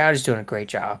 C.J. Stroud is doing a great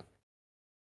job.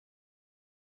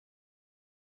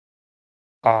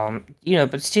 But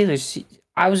Steelers,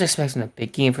 I was expecting a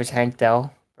big game for Tank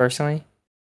Dell, personally.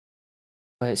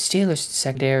 But Steelers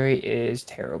secondary is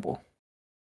terrible.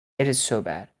 It is so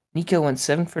bad. Nico went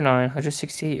 7 for 9,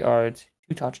 168 yards,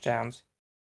 2 touchdowns.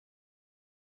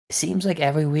 It seems like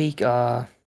every week,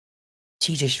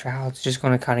 CJ Stroud's just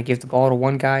going to kind of give the ball to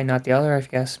one guy, not the other, I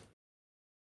guess.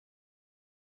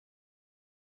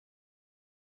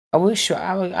 I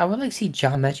would like to see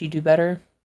John Mechie do better.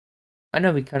 I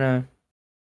know we kind of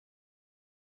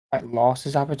lost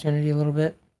his opportunity a little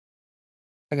bit.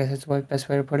 I guess that's the best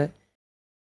way to put it.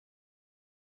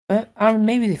 But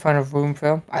maybe they find a room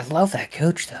for him. I love that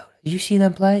coach, though. Did you see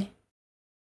them play?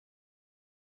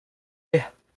 Yeah.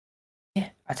 Yeah,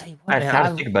 I tell you what, I had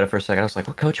to think about it for a second. I was like,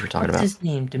 what coach are we talking about? What's his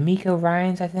name? D'Amico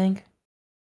Ryans, I think?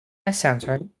 That sounds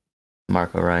right.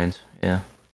 Marco Ryans, yeah.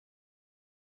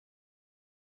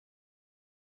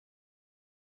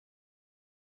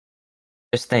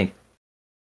 Just think.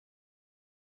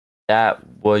 That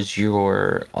was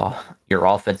your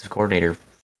offensive coordinator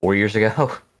 4 years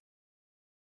ago.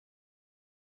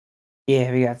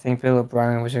 Yeah, we got to think Bill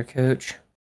O'Brien was our coach.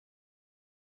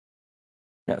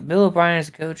 No, Bill O'Brien is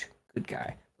a coach. Good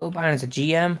guy. Bill O'Brien is a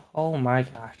GM. Oh my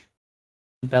gosh.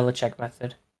 Belichick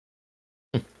method.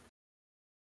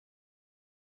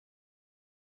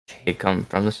 It come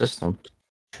from the system.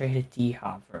 Traded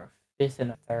D-Hop for a 5th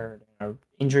and a 3rd. And an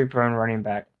injury-prone running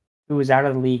back who was out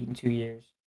of the league in 2 years.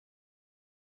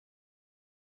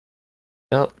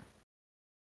 Yep.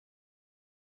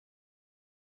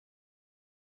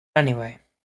 Anyway.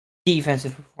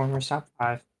 Defensive performers, top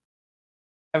 5.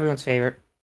 Everyone's favorite.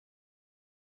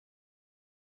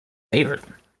 Favorite?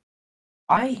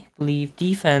 I believe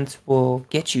defense will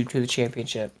get you to the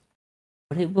championship,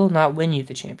 but it will not win you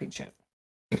the championship.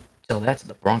 So that's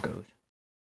the Broncos.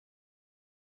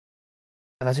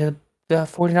 That's the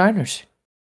 49ers.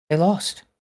 They lost.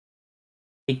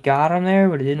 They got them there,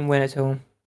 but it didn't win it to them.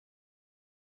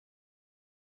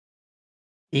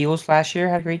 Eagles last year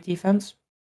had great defense.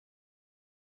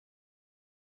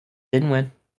 Didn't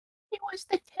win. It was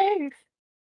the turf.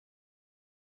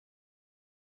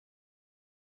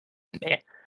 Man,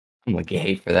 I'm gonna get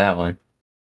hate for that one.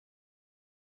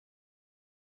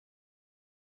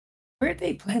 Where did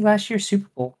they play last year's Super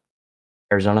Bowl?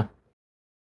 Arizona.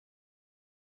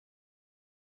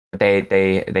 They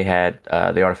had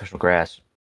the artificial grass.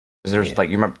 'Cause there's like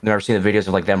you never seen the videos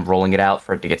of like them rolling it out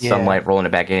for it to get sunlight, rolling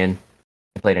it back in.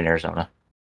 They played in Arizona.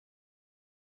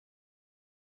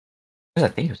 I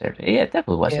think it was Arizona. Yeah, it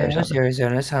definitely was Arizona. It was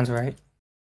Arizona. That sounds right.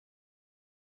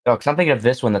 Oh, because I'm thinking of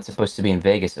this one that's supposed to be in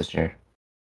Vegas this year.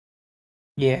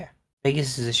 Yeah,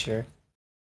 Vegas is this year.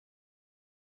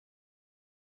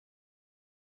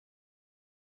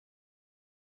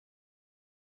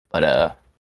 But a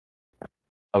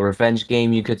revenge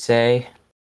game, you could say.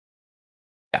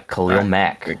 Got Khalil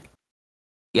Mack.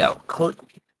 Yo,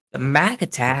 the Mack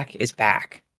attack is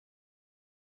back.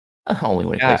 Only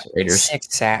when he plays the Raiders. 6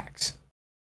 sacks.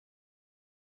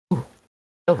 Ooh,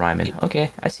 still rhyming.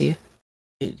 Okay, I see you.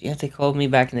 Yeah, they called me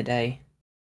back in the day.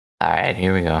 All right,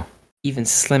 here we go. Even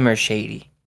slimmer shady.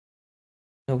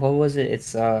 What was it?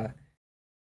 It's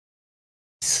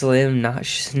slim,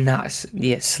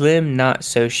 slim, not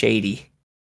so shady.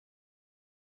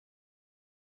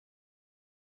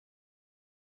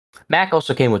 Mac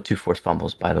also came with 2 forced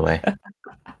fumbles, by the way.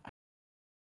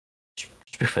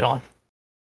 Spoof it on.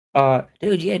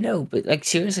 Dude, yeah, no, but like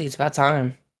seriously, it's about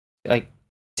time. Like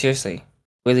seriously,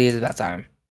 really is about time.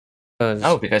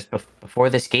 Because before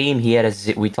this game, he had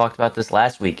we talked about this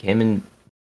last week. Him and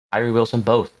Tyree Wilson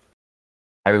both.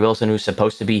 Tyree Wilson, who's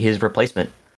supposed to be his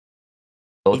replacement.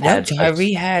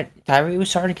 Tyree was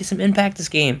starting to get some impact this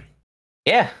game.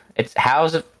 Yeah, how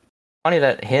is it funny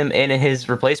that him and his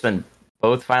replacement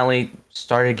both finally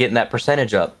started getting that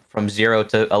percentage up from 0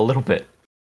 to a little bit.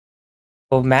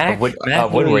 Well, Mac went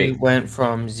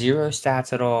from 0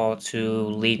 stats at all to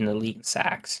leading the league in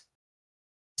sacks.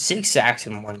 6 sacks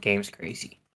in one game is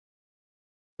crazy.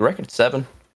 The record's 7.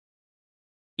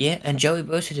 Yeah, and Joey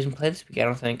Bosa didn't play this week, I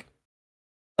don't think.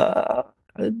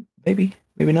 Maybe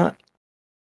not.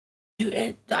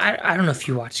 Dude, I don't know if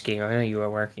you watched the game. I know you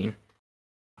were working.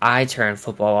 I turned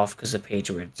football off because the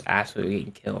Patriots absolutely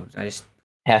getting killed. I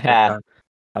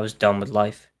was done with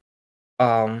life.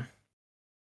 The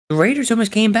Raiders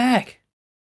almost came back.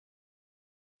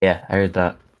 Yeah, I heard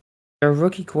that. Their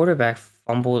rookie quarterback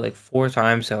fumbled like 4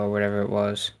 times or whatever it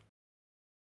was.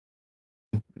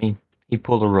 I mean, he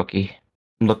pulled a rookie.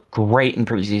 Looked great in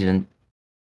preseason.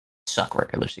 Suck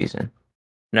regular season.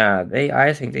 Nah,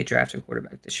 I think they drafted a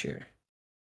quarterback this year.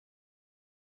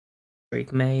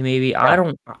 Drake May, maybe. I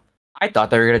thought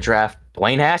they were going to draft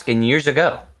Dwayne Haskins years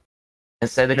ago.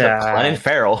 Instead, they took Clennon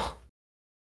Farrell.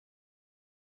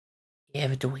 Yeah,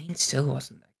 but Dwayne still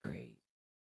wasn't that great.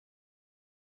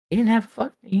 He didn't have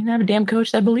a damn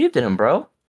coach that believed in him, bro.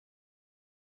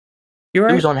 You're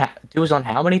right. He was on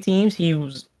how many teams? He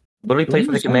was literally played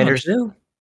for the Commanders.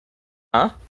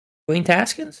 Huh? Dwayne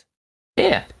Haskins?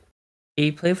 Yeah.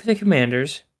 He played for the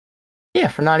Commanders. Yeah,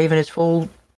 for not even his full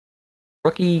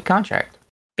rookie contract.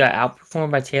 Got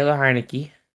outperformed by Taylor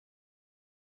Heineke.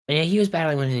 And yeah, he was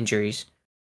battling with injuries.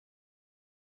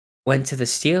 Went to the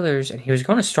Steelers, and he was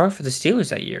going to start for the Steelers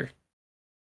that year.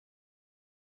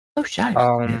 No shot he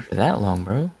was for that long,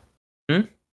 bro. No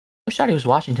shot he was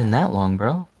Washington that long,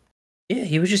 bro. Yeah,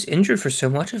 he was just injured for so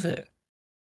much of it.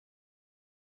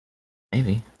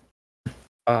 Maybe.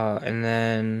 And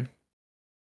then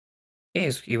he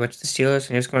went to the Steelers,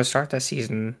 and he was going to start that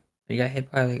season. He got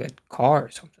hit by like a car or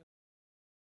something.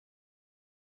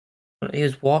 He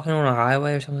was walking on a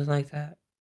highway or something like that.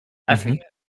 I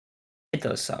forget. It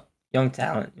does suck. Young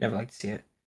talent. You never like to see it.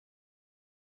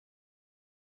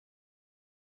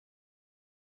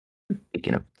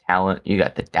 Speaking of talent, you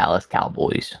got the Dallas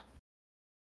Cowboys.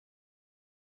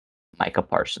 Micah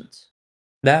Parsons.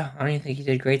 Yeah, I don't even think he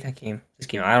did great that game. This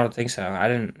game, I don't think so. I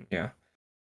didn't,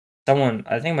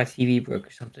 I think my TV broke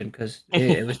or something because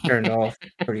it was turned off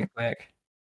pretty quick.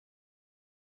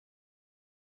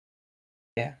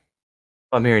 Yeah.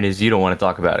 What I'm hearing is you don't want to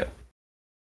talk about it.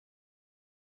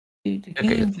 Dude, the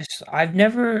game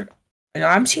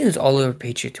I'm seeing this all over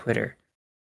Patriot Twitter.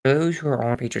 For those who are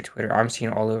on Patriot Twitter, I'm seeing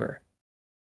it all over.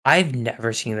 I've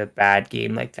never seen a bad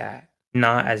game like that.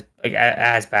 Not as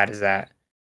bad as that.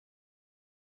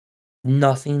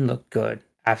 Nothing looked good.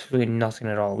 Absolutely nothing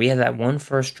at all. We had that one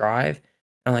first drive,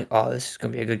 and I'm like, "Oh, this is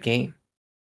gonna be a good game."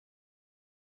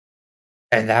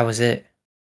 And that was it.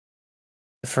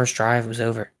 The first drive was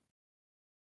over.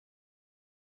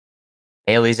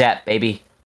 Haley's app, baby.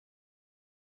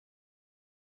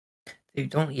 Dude,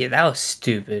 don't yeah, that was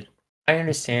stupid. I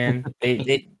understand.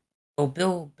 Both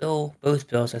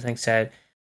Bills, I think, said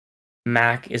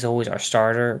Mac is always our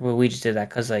starter. Well, we just did that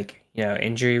because, like,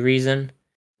 injury reason.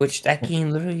 Which that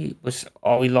game literally was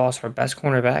all we lost our best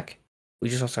cornerback. We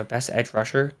just lost our best edge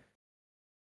rusher.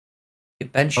 You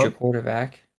benched your Oh,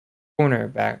 cornerback. oh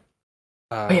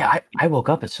yeah, Uh, I woke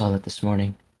up and saw that this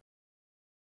morning.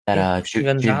 That yeah, Christian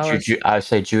Gonzalez. I would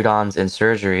say Judon's in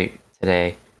surgery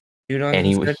today, Judon's and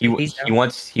in surgery. He's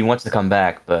out. he wants to come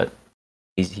back, but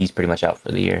he's pretty much out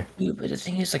for the year. Dude, but the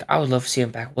thing is, like, I would love to see him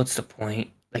back. What's the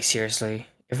point? Like, seriously,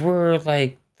 if we're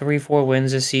like 3, 4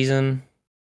 wins this season,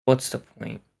 what's the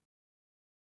point?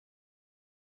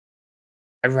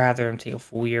 I'd rather him take a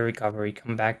full year recovery,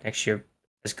 come back next year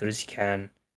as good as he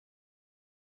can.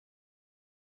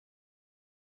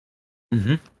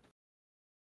 Mm-hmm.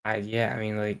 I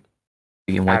mean, like,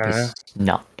 You can I wipe don't know. his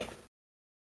no.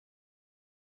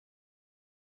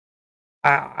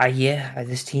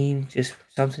 This team just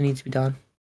something needs to be done.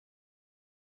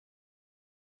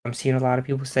 I'm seeing a lot of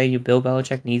people say Bill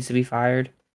Belichick needs to be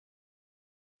fired.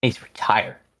 He's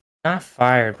retired. Not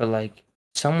fired, but like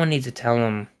someone needs to tell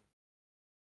him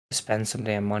to spend some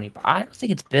damn money. But I don't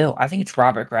think it's Bill. I think it's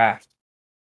Robert Kraft.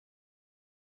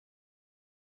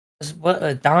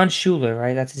 What Don Shula,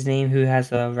 right? That's his name. Who has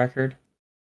the record?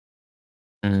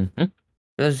 Mm-hmm.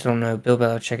 Those who don't know, Bill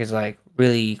Belichick is like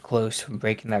really close from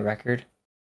breaking that record.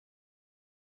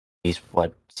 He's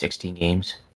what 16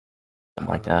 games,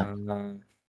 something like that.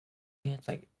 Yeah, it's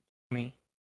like me.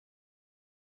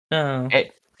 No,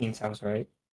 It, 15 sounds right.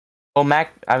 well,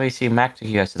 Mac obviously Mac took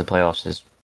you guys to the playoffs his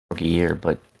rookie year,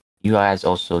 but you guys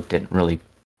also didn't really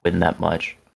win that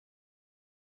much.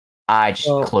 I just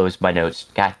Well, closed my notes.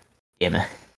 God damn it.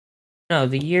 no,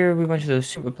 the year we went to the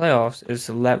Super Playoffs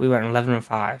we went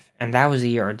 11-5, and that was the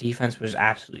year our defense was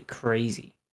absolutely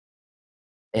crazy.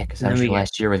 Yeah, because And that then was we your get,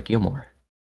 last year with Gilmore.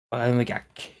 and we got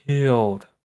killed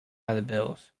by the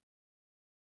Bills.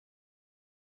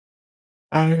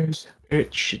 As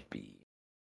it should be.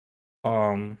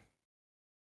 Um,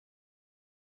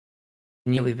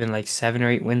 and yet we've been like 7 or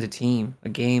 8 wins a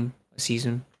game, a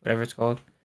season, whatever it's called.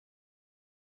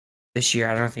 This year,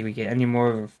 I don't think we get any more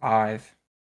over 5.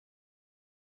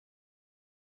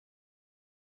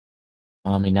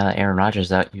 Well, I mean, now that Aaron Rodgers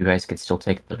is out, you guys could still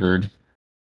take the third.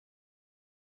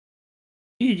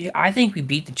 Dude, I think we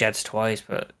beat the Jets twice,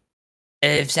 but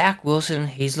if Zach Wilson,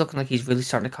 he's looking like he's really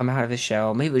starting to come out of his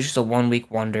shell. Maybe it was just a 1 week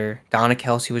wonder. Donna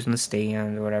Kelsey was in the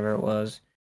stand or whatever it was.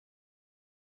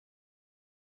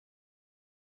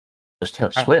 It was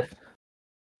Taylor I, Swift.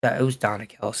 yeah, it was Donna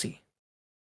Kelsey.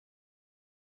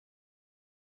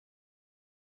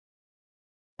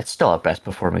 It's still our best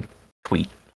performing tweet.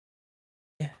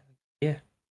 Yeah, yeah.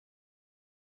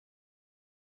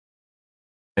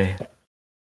 Okay.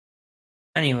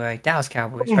 Anyway, Dallas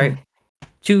Cowboys, right?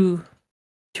 Two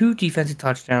defensive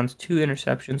touchdowns, 2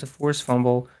 interceptions, a forced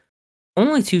fumble,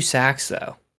 only 2 sacks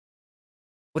though.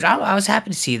 Which I was happy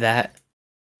to see that.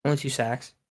 Only 2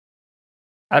 sacks.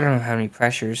 I don't know how many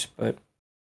pressures, but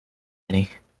Any?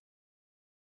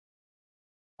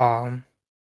 um,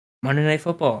 Monday Night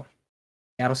Football,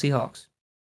 Seattle Seahawks.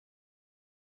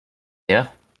 Yeah.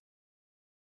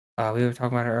 We were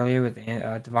talking about it earlier with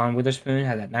Devon Witherspoon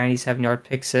had that 97-yard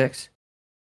pick six.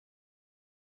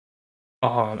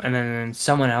 And then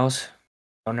someone else,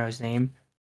 I don't know his name,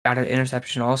 got an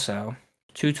interception also.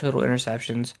 2 total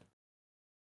interceptions,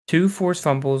 2 forced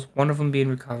fumbles, one of them being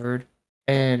recovered,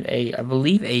 and I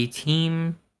believe a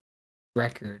team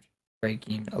record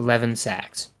breaking 11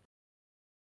 sacks.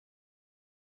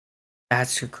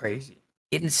 That's crazy.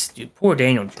 Dude, poor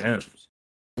Daniel Jones.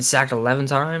 He's sacked 11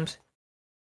 times.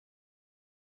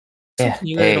 Yeah. Something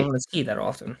you really don't want to see that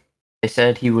often. They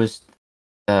said he was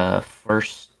the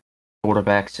first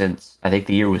quarterback since I think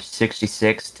the year was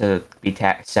 66 to be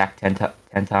sacked 10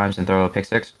 times and throw a pick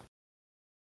six.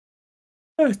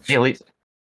 Yeah, at least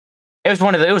it was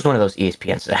one of those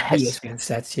ESPN stats. ESPN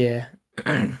stats, yeah.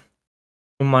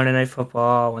 Monday Night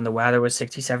Football when the weather was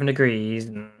 67 degrees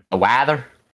and A Wather?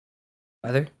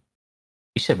 weather.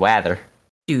 You said Wather.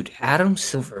 Dude, Adam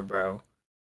Silver, bro.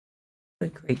 What a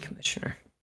great commissioner.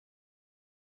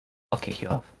 I'll kick you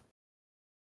off.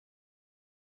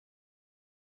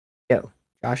 Yo,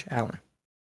 Josh Allen.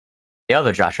 The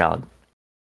other Josh Allen.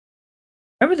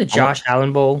 Remember the Josh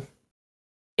Allen Bowl?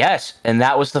 Yes, and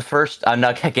that was the first.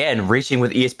 Again, reaching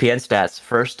with ESPN stats,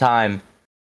 first time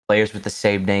players with the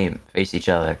same name face each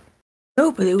other.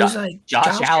 No, but it was like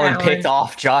Josh Allen picked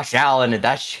off Josh Allen, and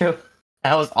that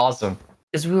was awesome.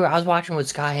 Because I was watching with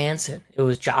Sky Hansen. It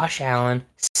was Josh Allen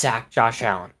sacked Josh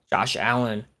Allen. Josh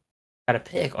Allen got a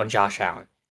pick on Josh Allen,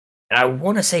 and I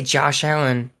want to say Josh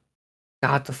Allen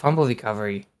got the fumble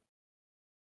recovery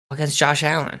against Josh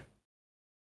Allen.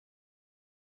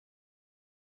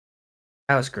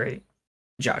 That was great.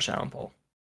 Josh Allen pull.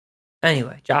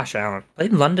 Anyway, Josh Allen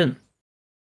played in London.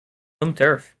 Home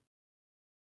turf.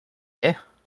 Yeah.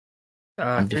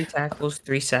 3 tackles,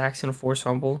 3 sacks, and a forced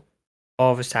fumble.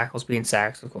 All of his tackles being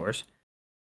sacks, of course.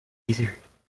 Easier.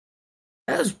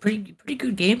 That was pretty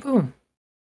good game for him.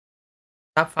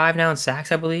 Top 5 now in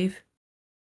sacks, I believe.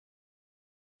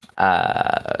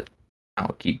 I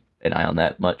don't keep an eye on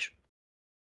that much.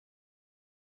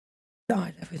 No,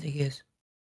 I definitely think he is.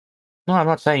 No, I'm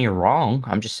not saying you're wrong.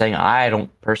 I'm just saying I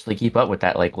don't personally keep up with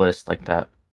that list like that.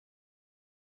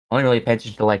 I only really pay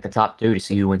attention to the top 2 to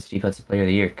see who wins Defensive Player of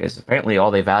the Year, because apparently all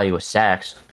they value is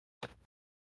sacks.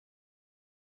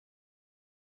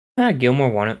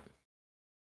 Gilmore won it.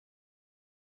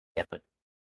 Yeah, but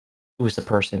who was the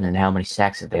person and how many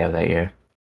sacks did they have that year?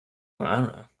 Well, I don't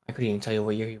know. I couldn't even tell you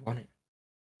what year he won it.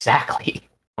 Exactly.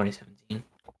 2017.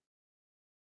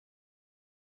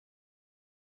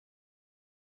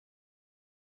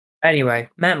 Anyway,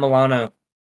 Matt Milano.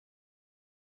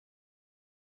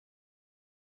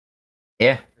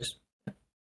 Yeah.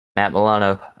 Matt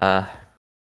Milano.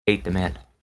 Hate the man.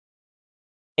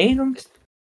 Hate him?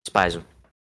 Despise him.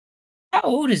 How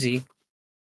old is he?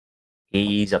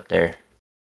 He's up there.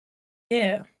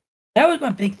 Yeah. That was my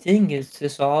big thing is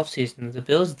this offseason. The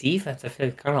Bills' defense, I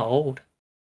feel kind of old.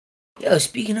 Yo,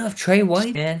 speaking of Trey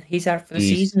White, man, he's out for the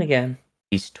season again.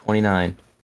 He's 29.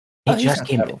 He just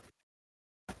came.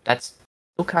 That's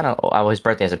still kind of. Oh, his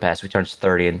birthday hasn't passed. We turns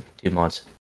 30 in 2 months.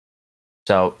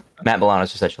 So Matt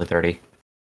Milano's essentially 30.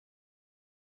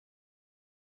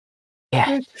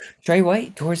 Yeah. Trey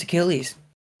White towards Achilles.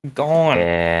 Gone.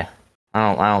 Yeah.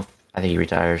 I think he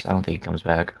retires. I don't think he comes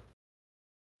back.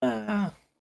 No,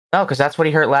 because that's what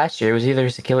he hurt last year. It was either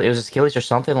his Achilles or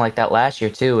something like that last year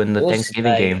too in the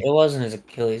Thanksgiving game. It wasn't his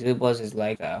Achilles. It was his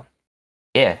leg though.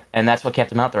 Yeah, and that's what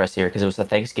kept him out the rest of the year because it was the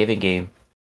Thanksgiving game,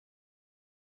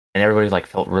 and everybody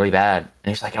felt really bad.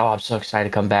 And he's like, "Oh, I'm so excited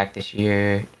to come back this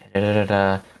year."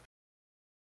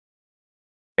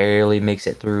 Barely makes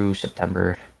it through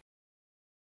September.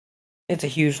 It's a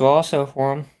huge loss though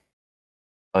for him.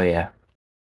 Oh yeah.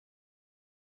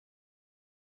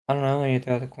 I don't know when you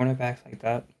throw the cornerbacks like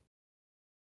that.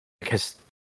 Because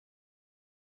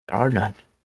there are none.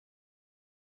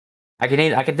 I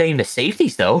can name the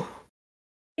safeties though.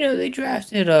 You know, they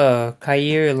drafted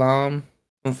Khair Elam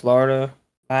from Florida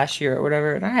last year or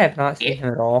whatever, and I have not seen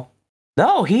him at all.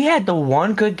 No, he had the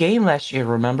one good game last year,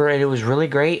 remember? And it was really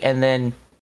great, and then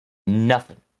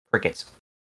nothing. Crickets.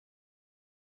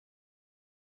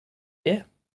 Yeah.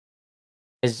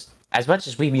 As much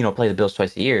as we, play the Bills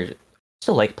twice a year,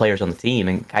 still like players on the team,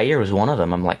 and Khair was one of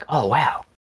them. I'm like, oh wow.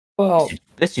 Well,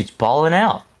 this dude's balling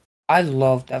out. I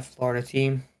loved that Florida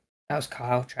team. That was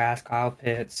Kyle Trask, Kyle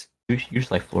Pitts. You just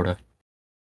like Florida.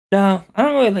 No, I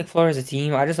don't really like Florida as a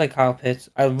team. I just like Kyle Pitts.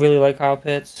 I really like Kyle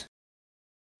Pitts.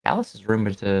 Dallas is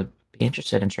rumored to be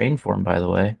interested in trading for him, by the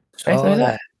way. Oh,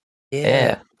 that.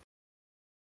 Yeah.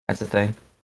 That's the thing.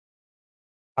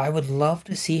 I would love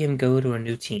to see him go to a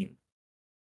new team.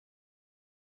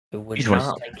 It would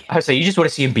not. I would say you just want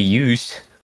to see him be used.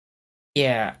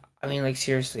 Yeah. I mean,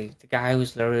 seriously, the guy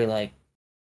was literally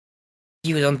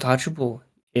he was untouchable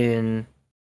in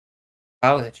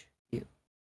college.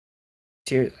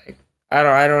 Seriously, I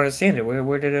don't understand it.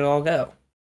 Where did it all go?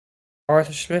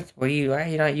 Arthur Smith, why are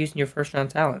you not using your first round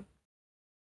talent?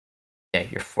 Yeah,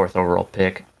 your 4th overall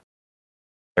pick.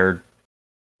 3rd.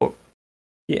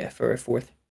 Yeah, for a 4th.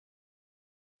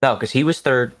 No, because he was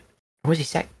 3rd. Or was he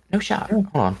 2nd? No shot. Hold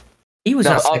on. He was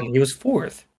not 2nd. He was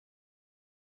 4th.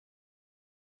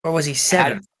 Or was he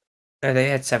 7th? No, they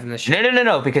had 7 this year.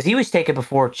 No, because he was taken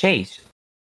before Chase.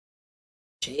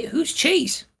 Who's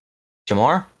Chase?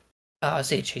 Jamar? Oh, I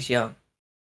say Chase Young.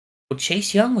 Well,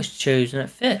 Chase Young was chosen at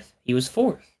 5th. He was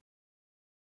 4th.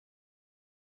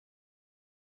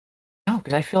 No,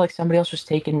 because I feel like somebody else was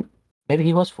taken. Maybe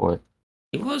he was 4th.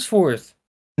 He was 4th.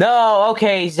 No,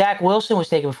 okay. Zach Wilson was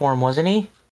taken before him, wasn't he?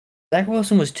 Zach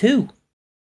Wilson was 2.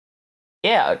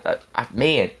 Yeah,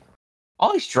 man.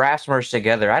 All these drafts merged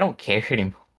together. I don't care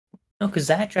anymore. No, because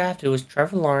that draft, it was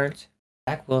Trevor Lawrence,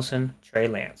 Zach Wilson, Trey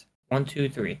Lance. 1, 2,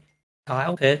 3.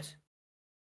 Kyle Pitts.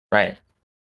 Right.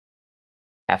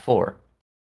 At 4.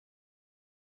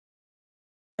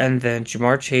 And then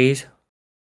Jamar Chase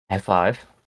at 5.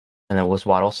 And then was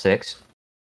Waddle 6.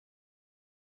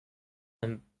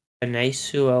 and Benay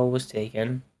Sewell was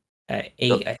taken at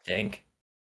 8, I think.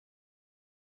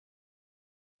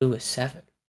 Who was 7?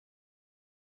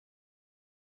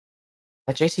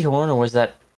 That JC Horn, or was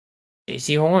that,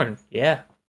 JC Horn, yeah.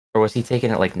 or was he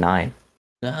taken at like 9?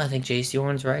 No, I think JC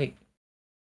Horn's right.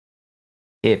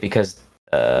 Yeah, because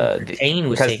Kane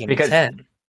was taken at 10.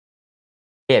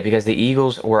 yeah, because the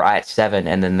Eagles were at 7,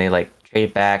 and then they like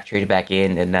traded back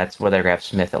in, and that's where they grabbed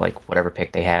Smith at like whatever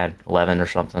pick they had, 11 or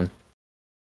something.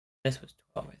 This was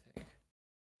 12, I think.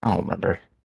 I don't remember.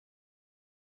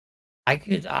 I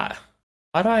could.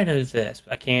 How do I know this?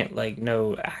 I can't like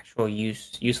know actual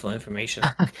useful information,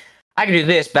 I can do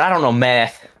this, but I don't know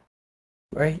math.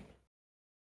 right?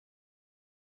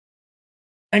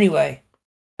 Anyway,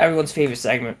 everyone's favorite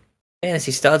segment: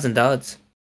 fantasy studs and duds.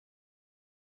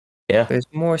 Yeah, There's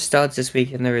more studs this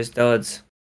week than there is duds.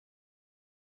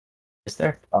 is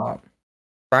there?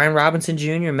 Brian Robinson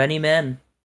Jr., many men.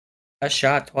 Got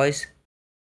shot twice.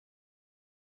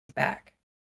 Back.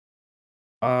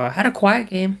 Had a quiet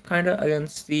game, kind of,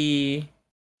 against the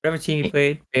whatever team he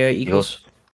played. Eagles.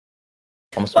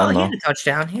 Almost Well, won he though.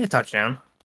 had a touchdown.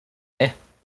 Eh.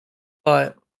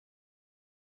 But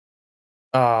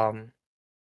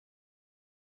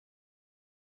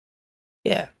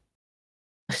yeah.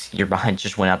 Your behind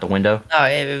just went out the window. No,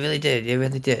 it really did. It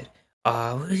really did.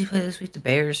 Who does he play this week? The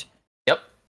Bears. Yep.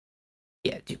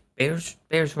 Yeah, dude. Bears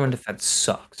run defense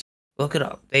sucks. Look it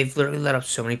up. They've literally let up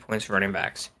so many points for running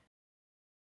backs.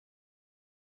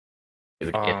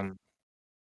 It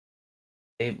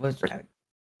was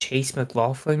Chase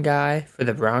McLaughlin guy for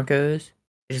the Broncos.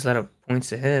 They just let up points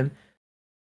to him.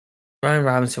 Brian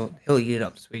Robinson, he'll eat it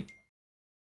up this week.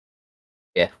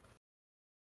 Yeah.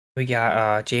 We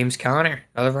got James Conner,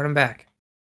 another running back.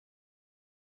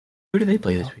 Who do they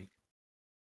play this week?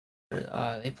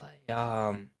 They play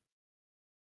the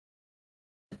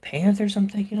Panthers, I'm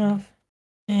thinking of.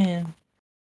 Man,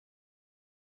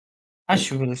 I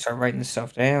should really start writing this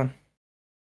stuff down.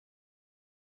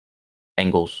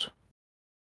 Bengals.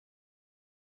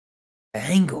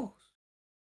 Bengals.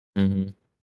 Mm-hmm.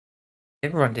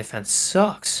 Their run defense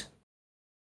sucks. Of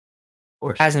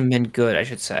course. Hasn't been good, I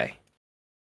should say.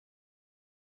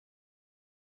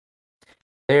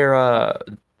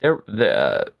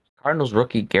 The Cardinals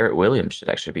rookie Garrett Williams should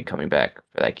actually be coming back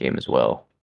for that game as well.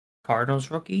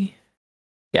 Cardinals rookie?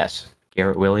 Yes,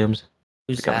 Garrett Williams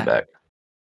Who's coming that? back.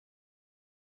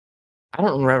 I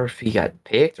don't remember if he got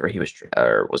picked or he was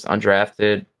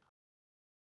undrafted,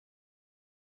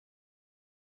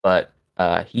 but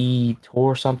he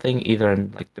tore something either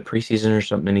in like the preseason or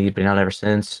something, and he's been out ever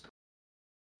since.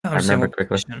 I remember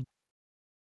quickly. Position.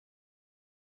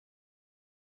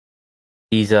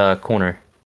 He's a corner.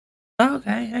 Oh,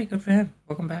 okay. Hey, good for him.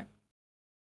 Welcome back.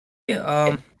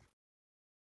 Yeah.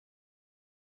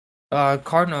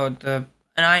 Cardinal. And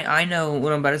I know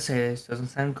what I'm about to say. This doesn't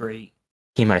sound great.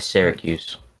 Came out of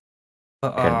Syracuse.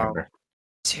 But I can't remember.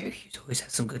 Syracuse always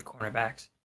had some good cornerbacks.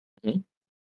 Mm-hmm.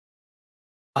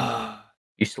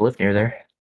 Used to live near there.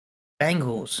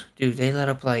 Bengals, dude. They let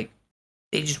up they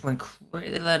just went crazy.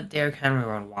 They let Derrick Henry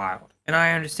run wild. And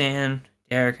I understand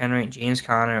Derrick Henry and James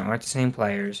Conner aren't the same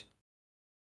players.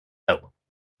 Oh.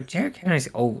 But Derrick Henry's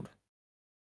old.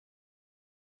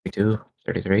 32,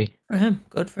 33. For him.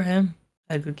 Good for him.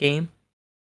 Had a good game.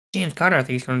 James Conner, I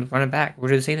think he's going to run it back. We're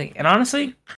doing the same thing. And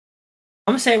honestly,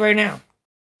 I'm going to say it right now.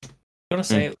 I'm going to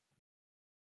say it.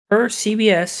 Per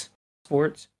CBS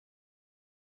Sports,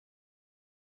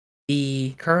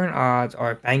 the current odds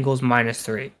are Bengals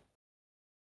 -3.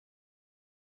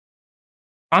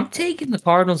 I'm taking the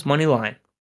Cardinals money line.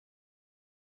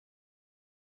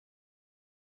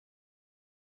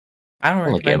 I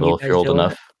don't recommend you guys doing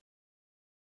it.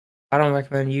 I don't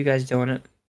recommend you guys doing it.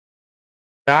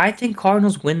 But I think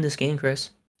Cardinals win this game,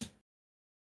 Chris.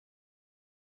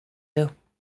 Yeah.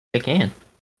 They can.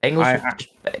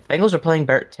 Bengals are playing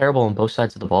terrible on both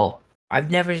sides of the ball.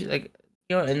 I've never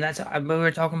and that's we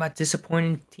were talking about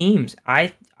disappointing teams.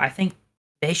 I think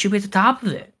they should be at the top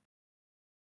of it.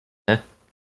 Yeah.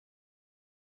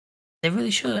 They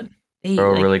really should.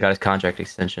 Bro really got his contract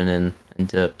extension and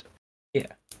dipped. Yeah.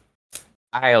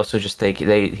 I also just think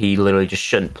he literally just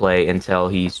shouldn't play until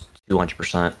he's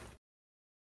 200%.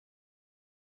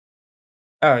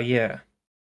 Oh yeah.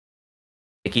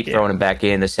 They keep throwing him back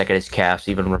in the second his calf's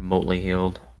even remotely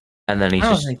healed, and then he's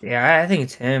I think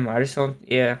it's him. I just don't.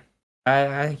 Yeah,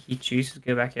 I think he chooses to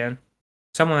go back in.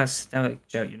 Someone has to like,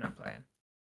 Joe, you're not playing.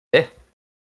 Yeah.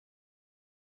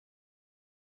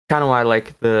 kind of why I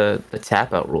like the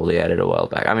tap out rule they added a while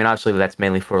back. I mean, obviously that's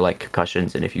mainly for like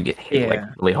concussions and if you get hit like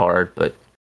Yeah. really hard, but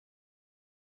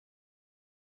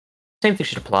same thing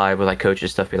should apply with like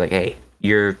coaches stuff. Be like, hey,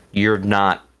 you're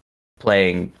not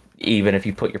playing even if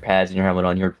you put your pads and your helmet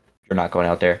on. You're not going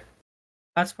out there.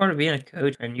 That's part of being a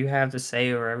coach, and you have the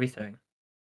say over everything.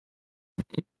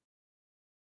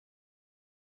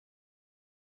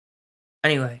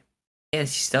 Anyway, yeah,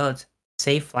 she studs.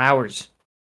 Save Flowers.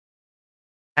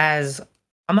 As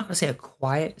I'm not gonna say a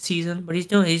quiet season, but he's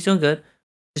doing good.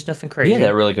 Just nothing He had crazy.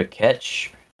 that really good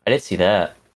catch. I did see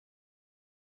that.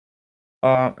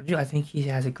 Dude, I think he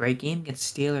has a great game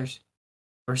against Steelers.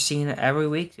 We're seeing it every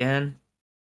week, and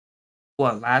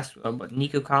what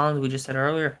Nico Collins we just said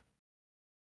earlier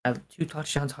had 2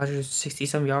 touchdowns, 160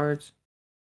 some yards.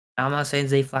 I'm not saying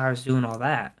Zay Flowers doing all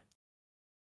that,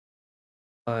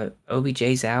 but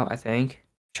OBJ's out. I think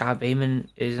Chad Bateman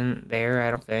isn't there. I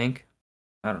don't think.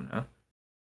 I don't know.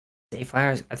 Zay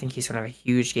Flowers, I think he's gonna have a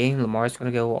huge game. Lamar's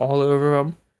gonna go all over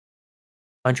him.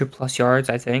 100+ yards,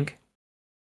 I think.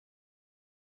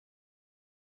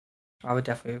 I would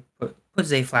definitely put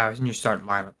Zay Flowers in your starting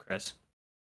lineup, Chris.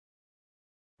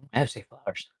 I have safe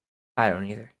flowers. I don't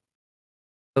either.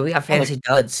 But we got I like fantasy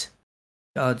duds.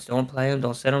 Duds. Don't play them.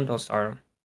 Don't sit them. Don't start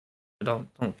them.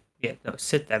 Don't. Yeah, no.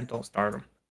 Sit them. Don't start them.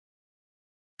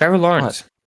 Trevor what? Lawrence.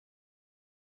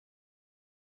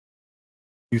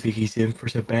 You think he's in for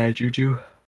some bad juju?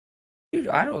 Dude,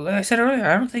 I don't. Like I said earlier,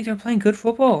 I don't think they're playing good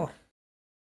football.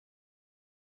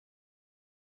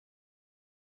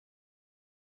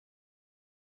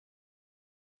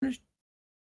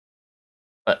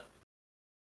 But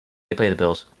they play the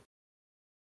Bills.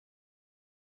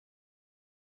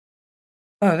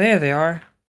 Oh, there they are.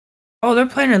 Oh, they're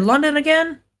playing in London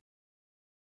again.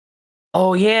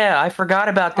 Oh yeah, I forgot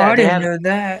about Oh, I that. They didn't have know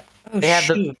that. Oh they have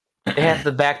shoot.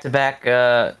 the back to back.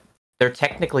 They're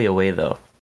technically away though.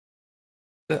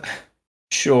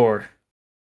 Sure.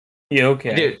 Yeah.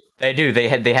 Okay. They do. They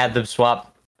had them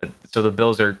swap, so the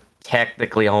Bills are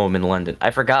technically home in London. I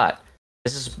forgot.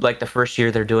 This is like the first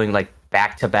year they're doing like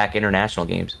back to back international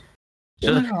games.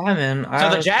 So Oh, man. so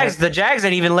the Jags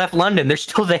ain't even left London. They're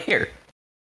still there.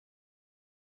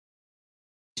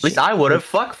 At least I would have.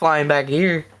 Fuck flying back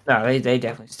here. No, they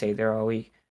definitely stayed there all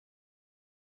week.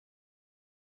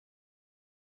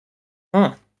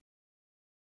 Huh.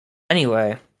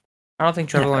 Anyway, I don't think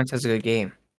Trevor Lawrence has a good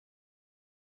game.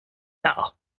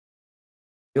 No.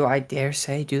 Do I dare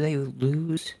say, do they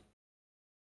lose?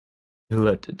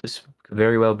 This could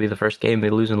very well be the first game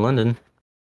they lose in London.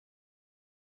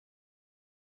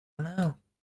 No.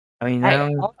 I mean,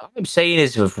 All I'm saying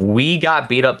is if we got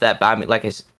beat up that bad, I mean, like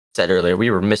I said earlier, we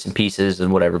were missing pieces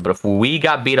and whatever, but if we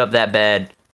got beat up that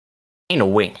bad, ain't no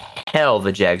way in hell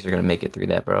the Jags are going to make it through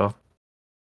that, bro.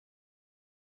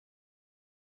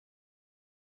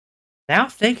 now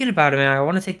thinking about it, man, I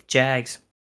want to take the Jags.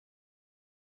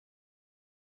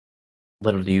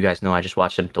 Little do you guys know, I just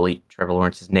watched him delete Trevor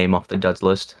Lawrence's name off the duds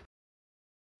list.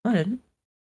 I didn't.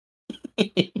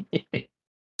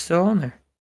 Still on there.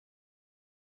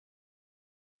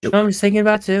 You know what I'm just thinking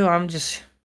about too? I'm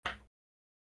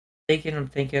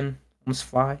thinking, almost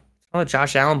fly. Oh,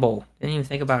 Josh Allen Bowl. Didn't even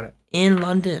think about it. In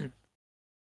London.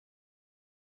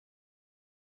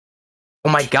 Oh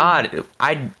my god,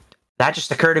 that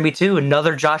just occurred to me too.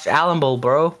 Another Josh Allen Bowl,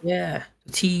 bro. Yeah.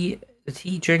 The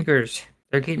tea drinkers.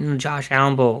 They're getting the Josh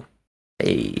Allen Bowl.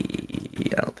 Hey,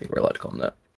 I don't think we're allowed to call him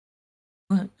that.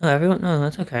 What? No, everyone. No,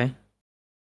 that's okay.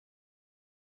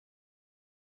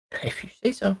 If you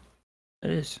say so.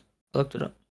 It is. I looked it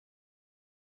up.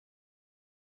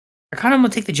 I kind of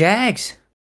want to take the Jags.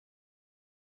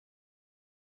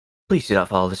 Please do not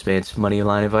follow this man's money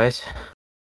line advice.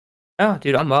 Oh,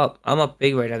 dude, I'm up. I'm up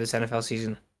big right now this NFL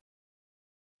season.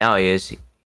 Now he is. He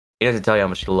doesn't tell you how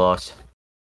much he lost.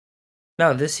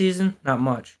 No, this season, not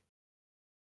much.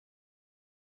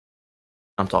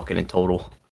 I'm talking in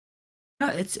total. No,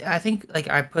 I think like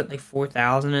I put like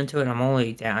 4,000 into it. And I'm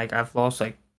only down. Like I've lost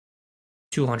like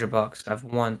 $200. I've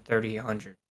won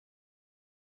 3,800.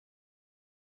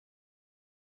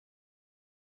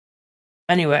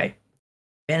 Anyway,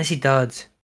 fantasy duds.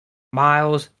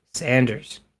 Miles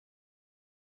Sanders.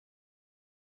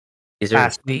 Is there?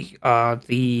 Last week,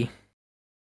 the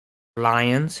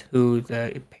Lions, who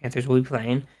the Panthers will be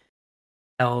playing,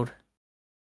 held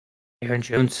Aaron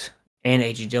Jones and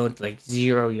AJ Dillon to like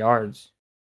 0 yards.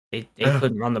 They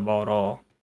couldn't run the ball at all.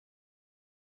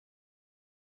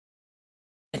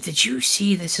 And did you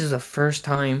see this is the first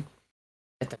time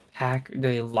that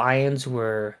the Lions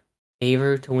were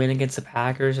favored to win against the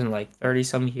Packers in like 30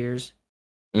 some years?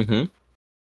 Mm-hmm.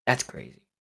 That's crazy.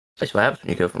 That's what happens when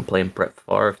you go from playing Brett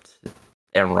Favre to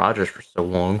Aaron Rodgers for so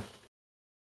long.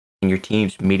 And your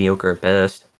team's mediocre at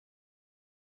best.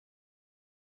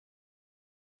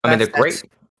 I mean, they're great.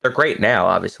 They're great now,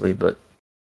 obviously, but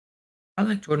I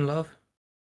like Jordan Love.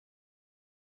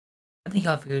 I think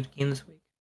he'll have a good game this week.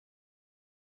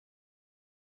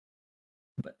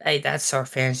 But hey, that's our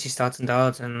fantasy thoughts and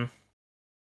doubts, and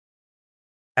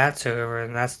that's over,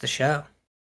 and that's the show.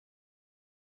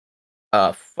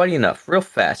 funny enough, real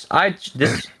fast. I'm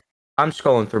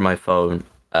scrolling through my phone,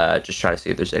 just trying to see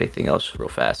if there's anything else real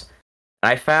fast.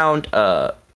 And I found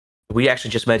we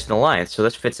actually just mentioned the Lions, so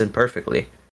this fits in perfectly.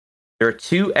 There are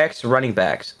two ex running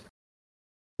backs,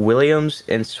 Williams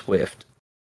and Swift.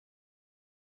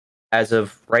 As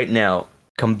of right now,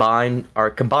 combined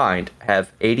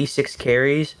have 86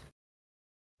 carries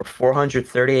for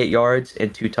 438 yards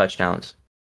and 2 touchdowns.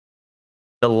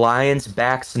 The Lions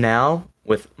backs now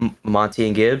with Monty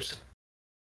and Gibbs.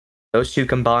 Those two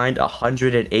combined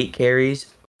 108 carries,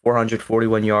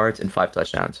 441 yards, and 5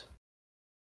 touchdowns.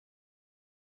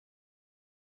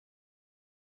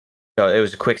 So it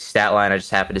was a quick stat line I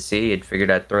just happened to see and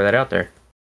figured I'd throw that out there.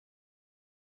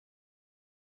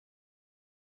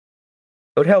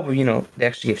 It would help if, they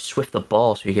actually gave Swift the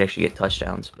ball so he could actually get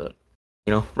touchdowns, but,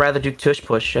 rather do tush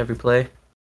push every play.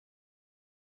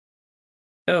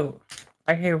 So,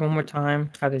 I hear one more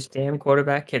time how this damn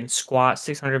quarterback can squat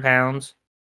 600 pounds.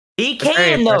 He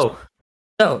can, though!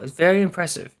 No, it's very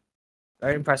impressive.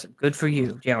 Very impressive. Good for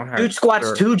you, Jalen Hurts. Dude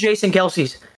squats 2 Jason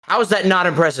Kelce's. How is that not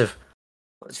impressive?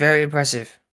 It's very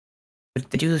impressive. But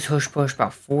they do this tush push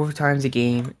about 4 times a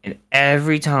game, and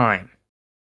every time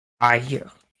I hear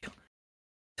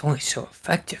it's only so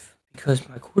effective because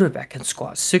my quarterback can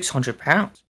squat 600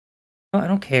 pounds. No, I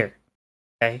don't care.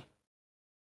 Okay?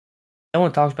 No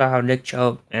one talks about how Nick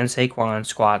Chubb and Saquon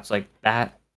squats like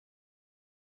that.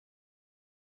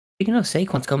 Speaking of,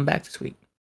 Saquon's coming back this week.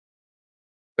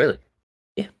 Really?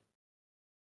 Yeah.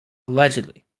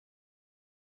 Allegedly.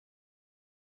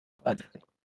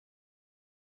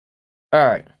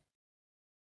 Alright.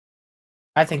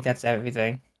 I think that's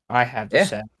everything I had to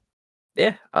say.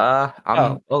 Yeah,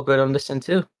 I'm all good on this end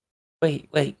too.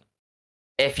 Wait.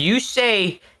 If you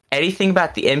say anything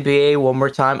about the NBA one more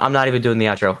time, I'm not even doing the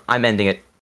outro. I'm ending it.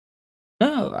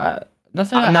 No,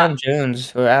 nothing about Adam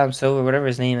Jones or Adam Silver, whatever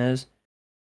his name is.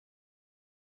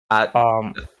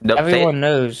 Nope, everyone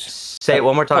knows. Say it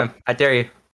one more time. I dare you.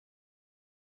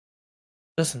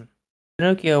 Listen,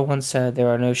 Pinocchio once said there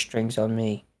are no strings on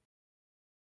me.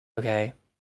 Okay?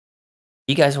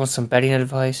 You guys want some betting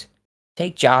advice?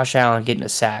 Take Josh Allen getting a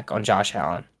sack on Josh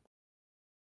Allen.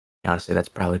 Honestly, that's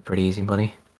probably pretty easy,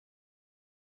 buddy.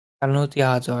 I don't know what the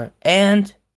odds are.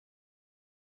 And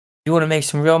you want to make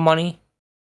some real money?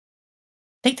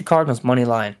 Take the Cardinals money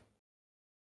line.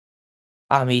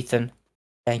 I'm Ethan.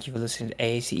 Thank you for listening to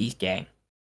AFC East Gang.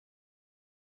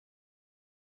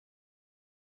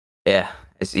 Yeah,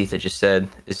 as Ethan just said,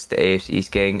 it's the AFC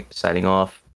East Gang signing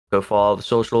off. Go follow the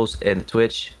socials and the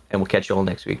Twitch, and we'll catch you all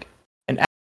next week.